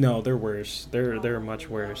 No, they're worse. They're much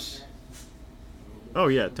worse. Oh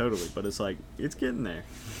yeah, totally. But it's like, it's getting there.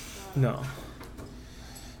 No.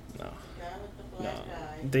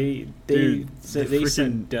 They freaking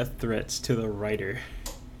send death threats to the writer.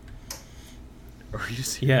 Are you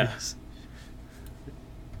serious? Yeah.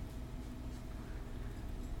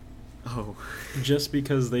 Oh. Just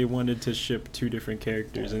because they wanted to ship two different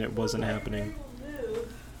characters and it wasn't happening.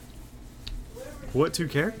 What two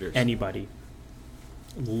characters? Anybody.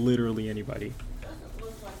 Literally anybody.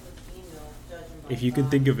 If you can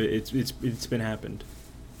think of it, it's been happened.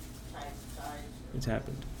 It's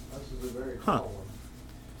happened. Huh.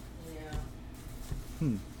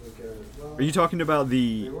 Are you talking about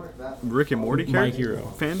the Rick and Morty My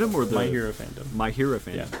Hero fandom or the My Hero fandom? My Hero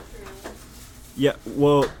fandom. Yeah. Yeah.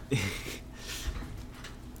 Well,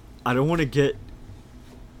 I don't want to get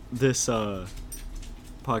this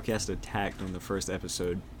podcast attacked on the first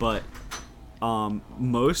episode, but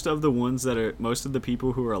most of the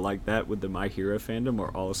people who are like that with the My Hero fandom are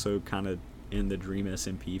also kind of in the Dream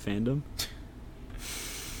SMP fandom.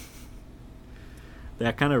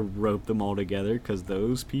 That kind of roped them all together, because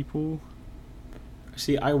those people...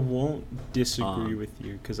 See, I won't disagree with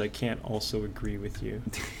you, because I can't also agree with you.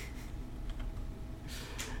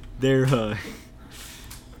 They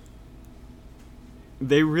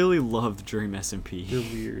really love Dream SMP. They're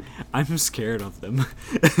weird. I'm scared of them.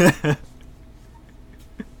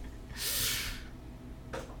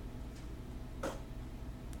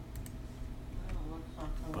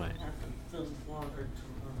 But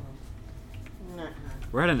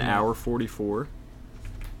we're at an hour 44.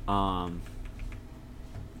 I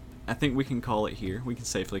think we can call it here. We can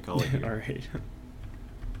safely call it here. All right.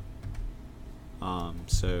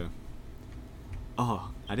 So, I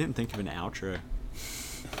didn't think of an outro.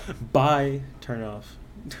 Bye. Turn off.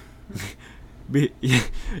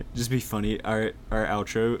 Just be funny. Our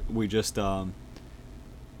outro, we just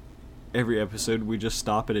every episode we just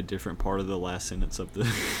stop at a different part of the last sentence of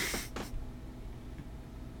the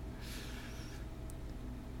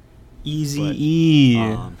Easy But, E.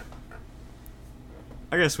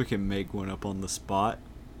 I guess we can make one up on the spot.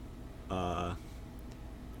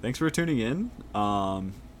 Thanks for tuning in.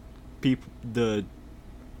 The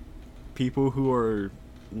people who are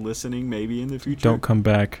listening maybe in the future, Don't come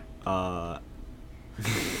back.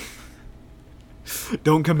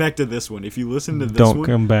 Don't come back to this one. If you listen to this Don't one,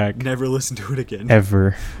 come back. never listen to it again.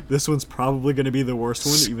 Ever. This one's probably going to be the worst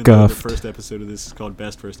one, even though the Scuffed. first episode of this is called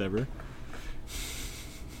Best First Ever.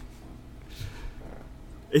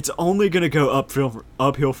 It's only going to go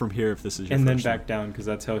uphill from here if this is your And then first back one. down, because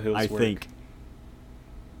that's how hills I work. think.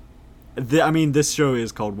 I mean, this show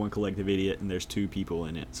is called One Collective Idiot, and there's 2 people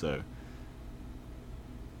in it, so...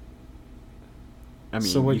 I mean,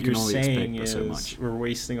 so what you you're can only saying expect is so much. we're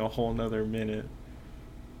wasting a whole nother minute.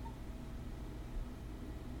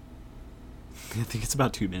 I think it's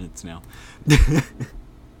about 2 minutes now.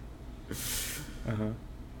 Uh-huh.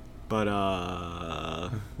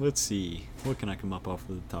 But, let's see. What can I come up off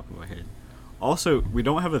the top of my head? Also, we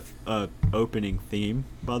don't have a opening theme,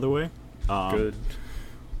 by the way. Good.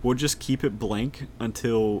 We'll just keep it blank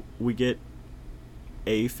until we get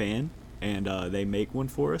a fan, and they make one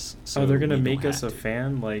for us. So they're gonna we make don't us a have to.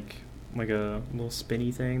 fan, like a little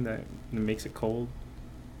spinny thing that makes it cold.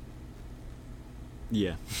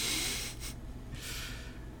 Yeah.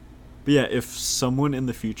 But yeah, if someone in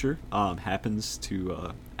the future happens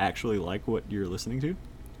to actually like what you're listening to,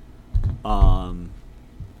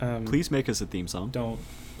 please make us a theme song. Don't.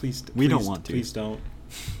 Please. We don't please- want to. Please don't.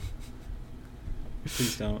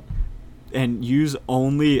 Please don't. And use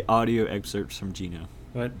only audio excerpts from Gino.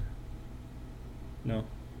 What? No.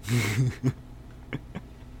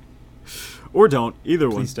 Or don't. Either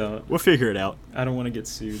one. Please don't. We'll figure it out. I don't want to get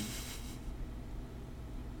sued.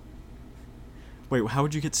 Wait, how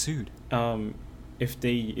would you get sued?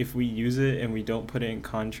 If we use it and we don't put it in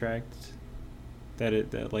contract,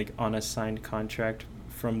 that like on a signed contract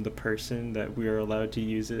from the person that we are allowed to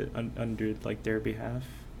use it under like their behalf,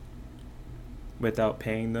 without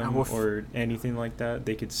paying them or anything like that,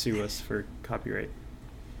 they could sue us for copyright.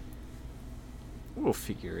 We'll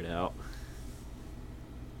figure it out.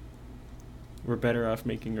 We're better off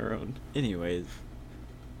making our own. Anyways.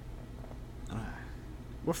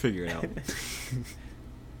 We'll figure it out.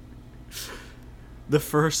 The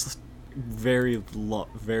first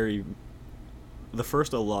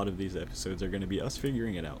a lot of these episodes are going to be us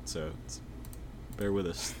figuring it out, so bear with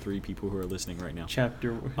us, 3 people who are listening right now.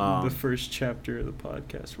 The first chapter of the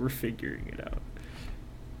podcast, we're figuring it out.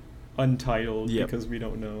 Untitled, Yep. because we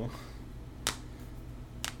don't know.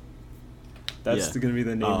 That's Yeah. going to be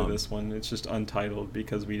the name of this one. It's just untitled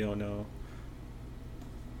because we don't know.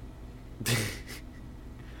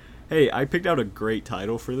 Hey, I picked out a great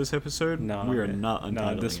title for this episode. No, we are not untitling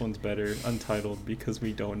Nah, this it. one's better. Untitled because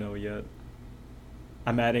we don't know yet.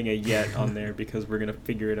 I'm adding a yet on there because we're gonna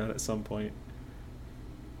figure it out at some point.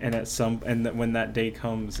 And when that day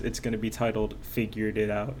comes, it's gonna be titled "Figured It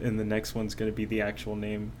Out," and the next one's gonna be the actual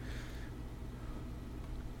name.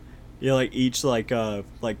 Yeah, like each like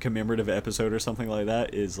commemorative episode or something like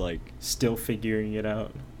that is like Still figuring it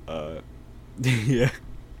out. yeah.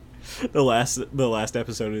 The last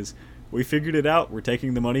episode is we figured it out, we're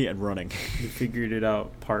taking the money and running. We figured it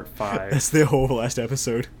out. Part 5. That's the whole last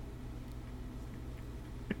episode.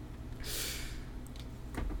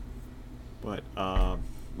 But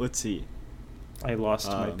let's see. I lost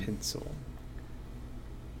my pencil.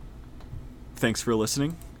 Thanks for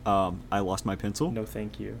listening. I lost my pencil. No,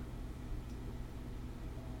 thank you.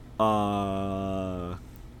 Yo,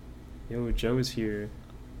 Joe is here.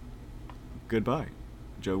 Goodbye.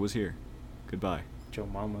 Joe was here. Goodbye. Joe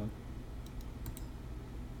Mama.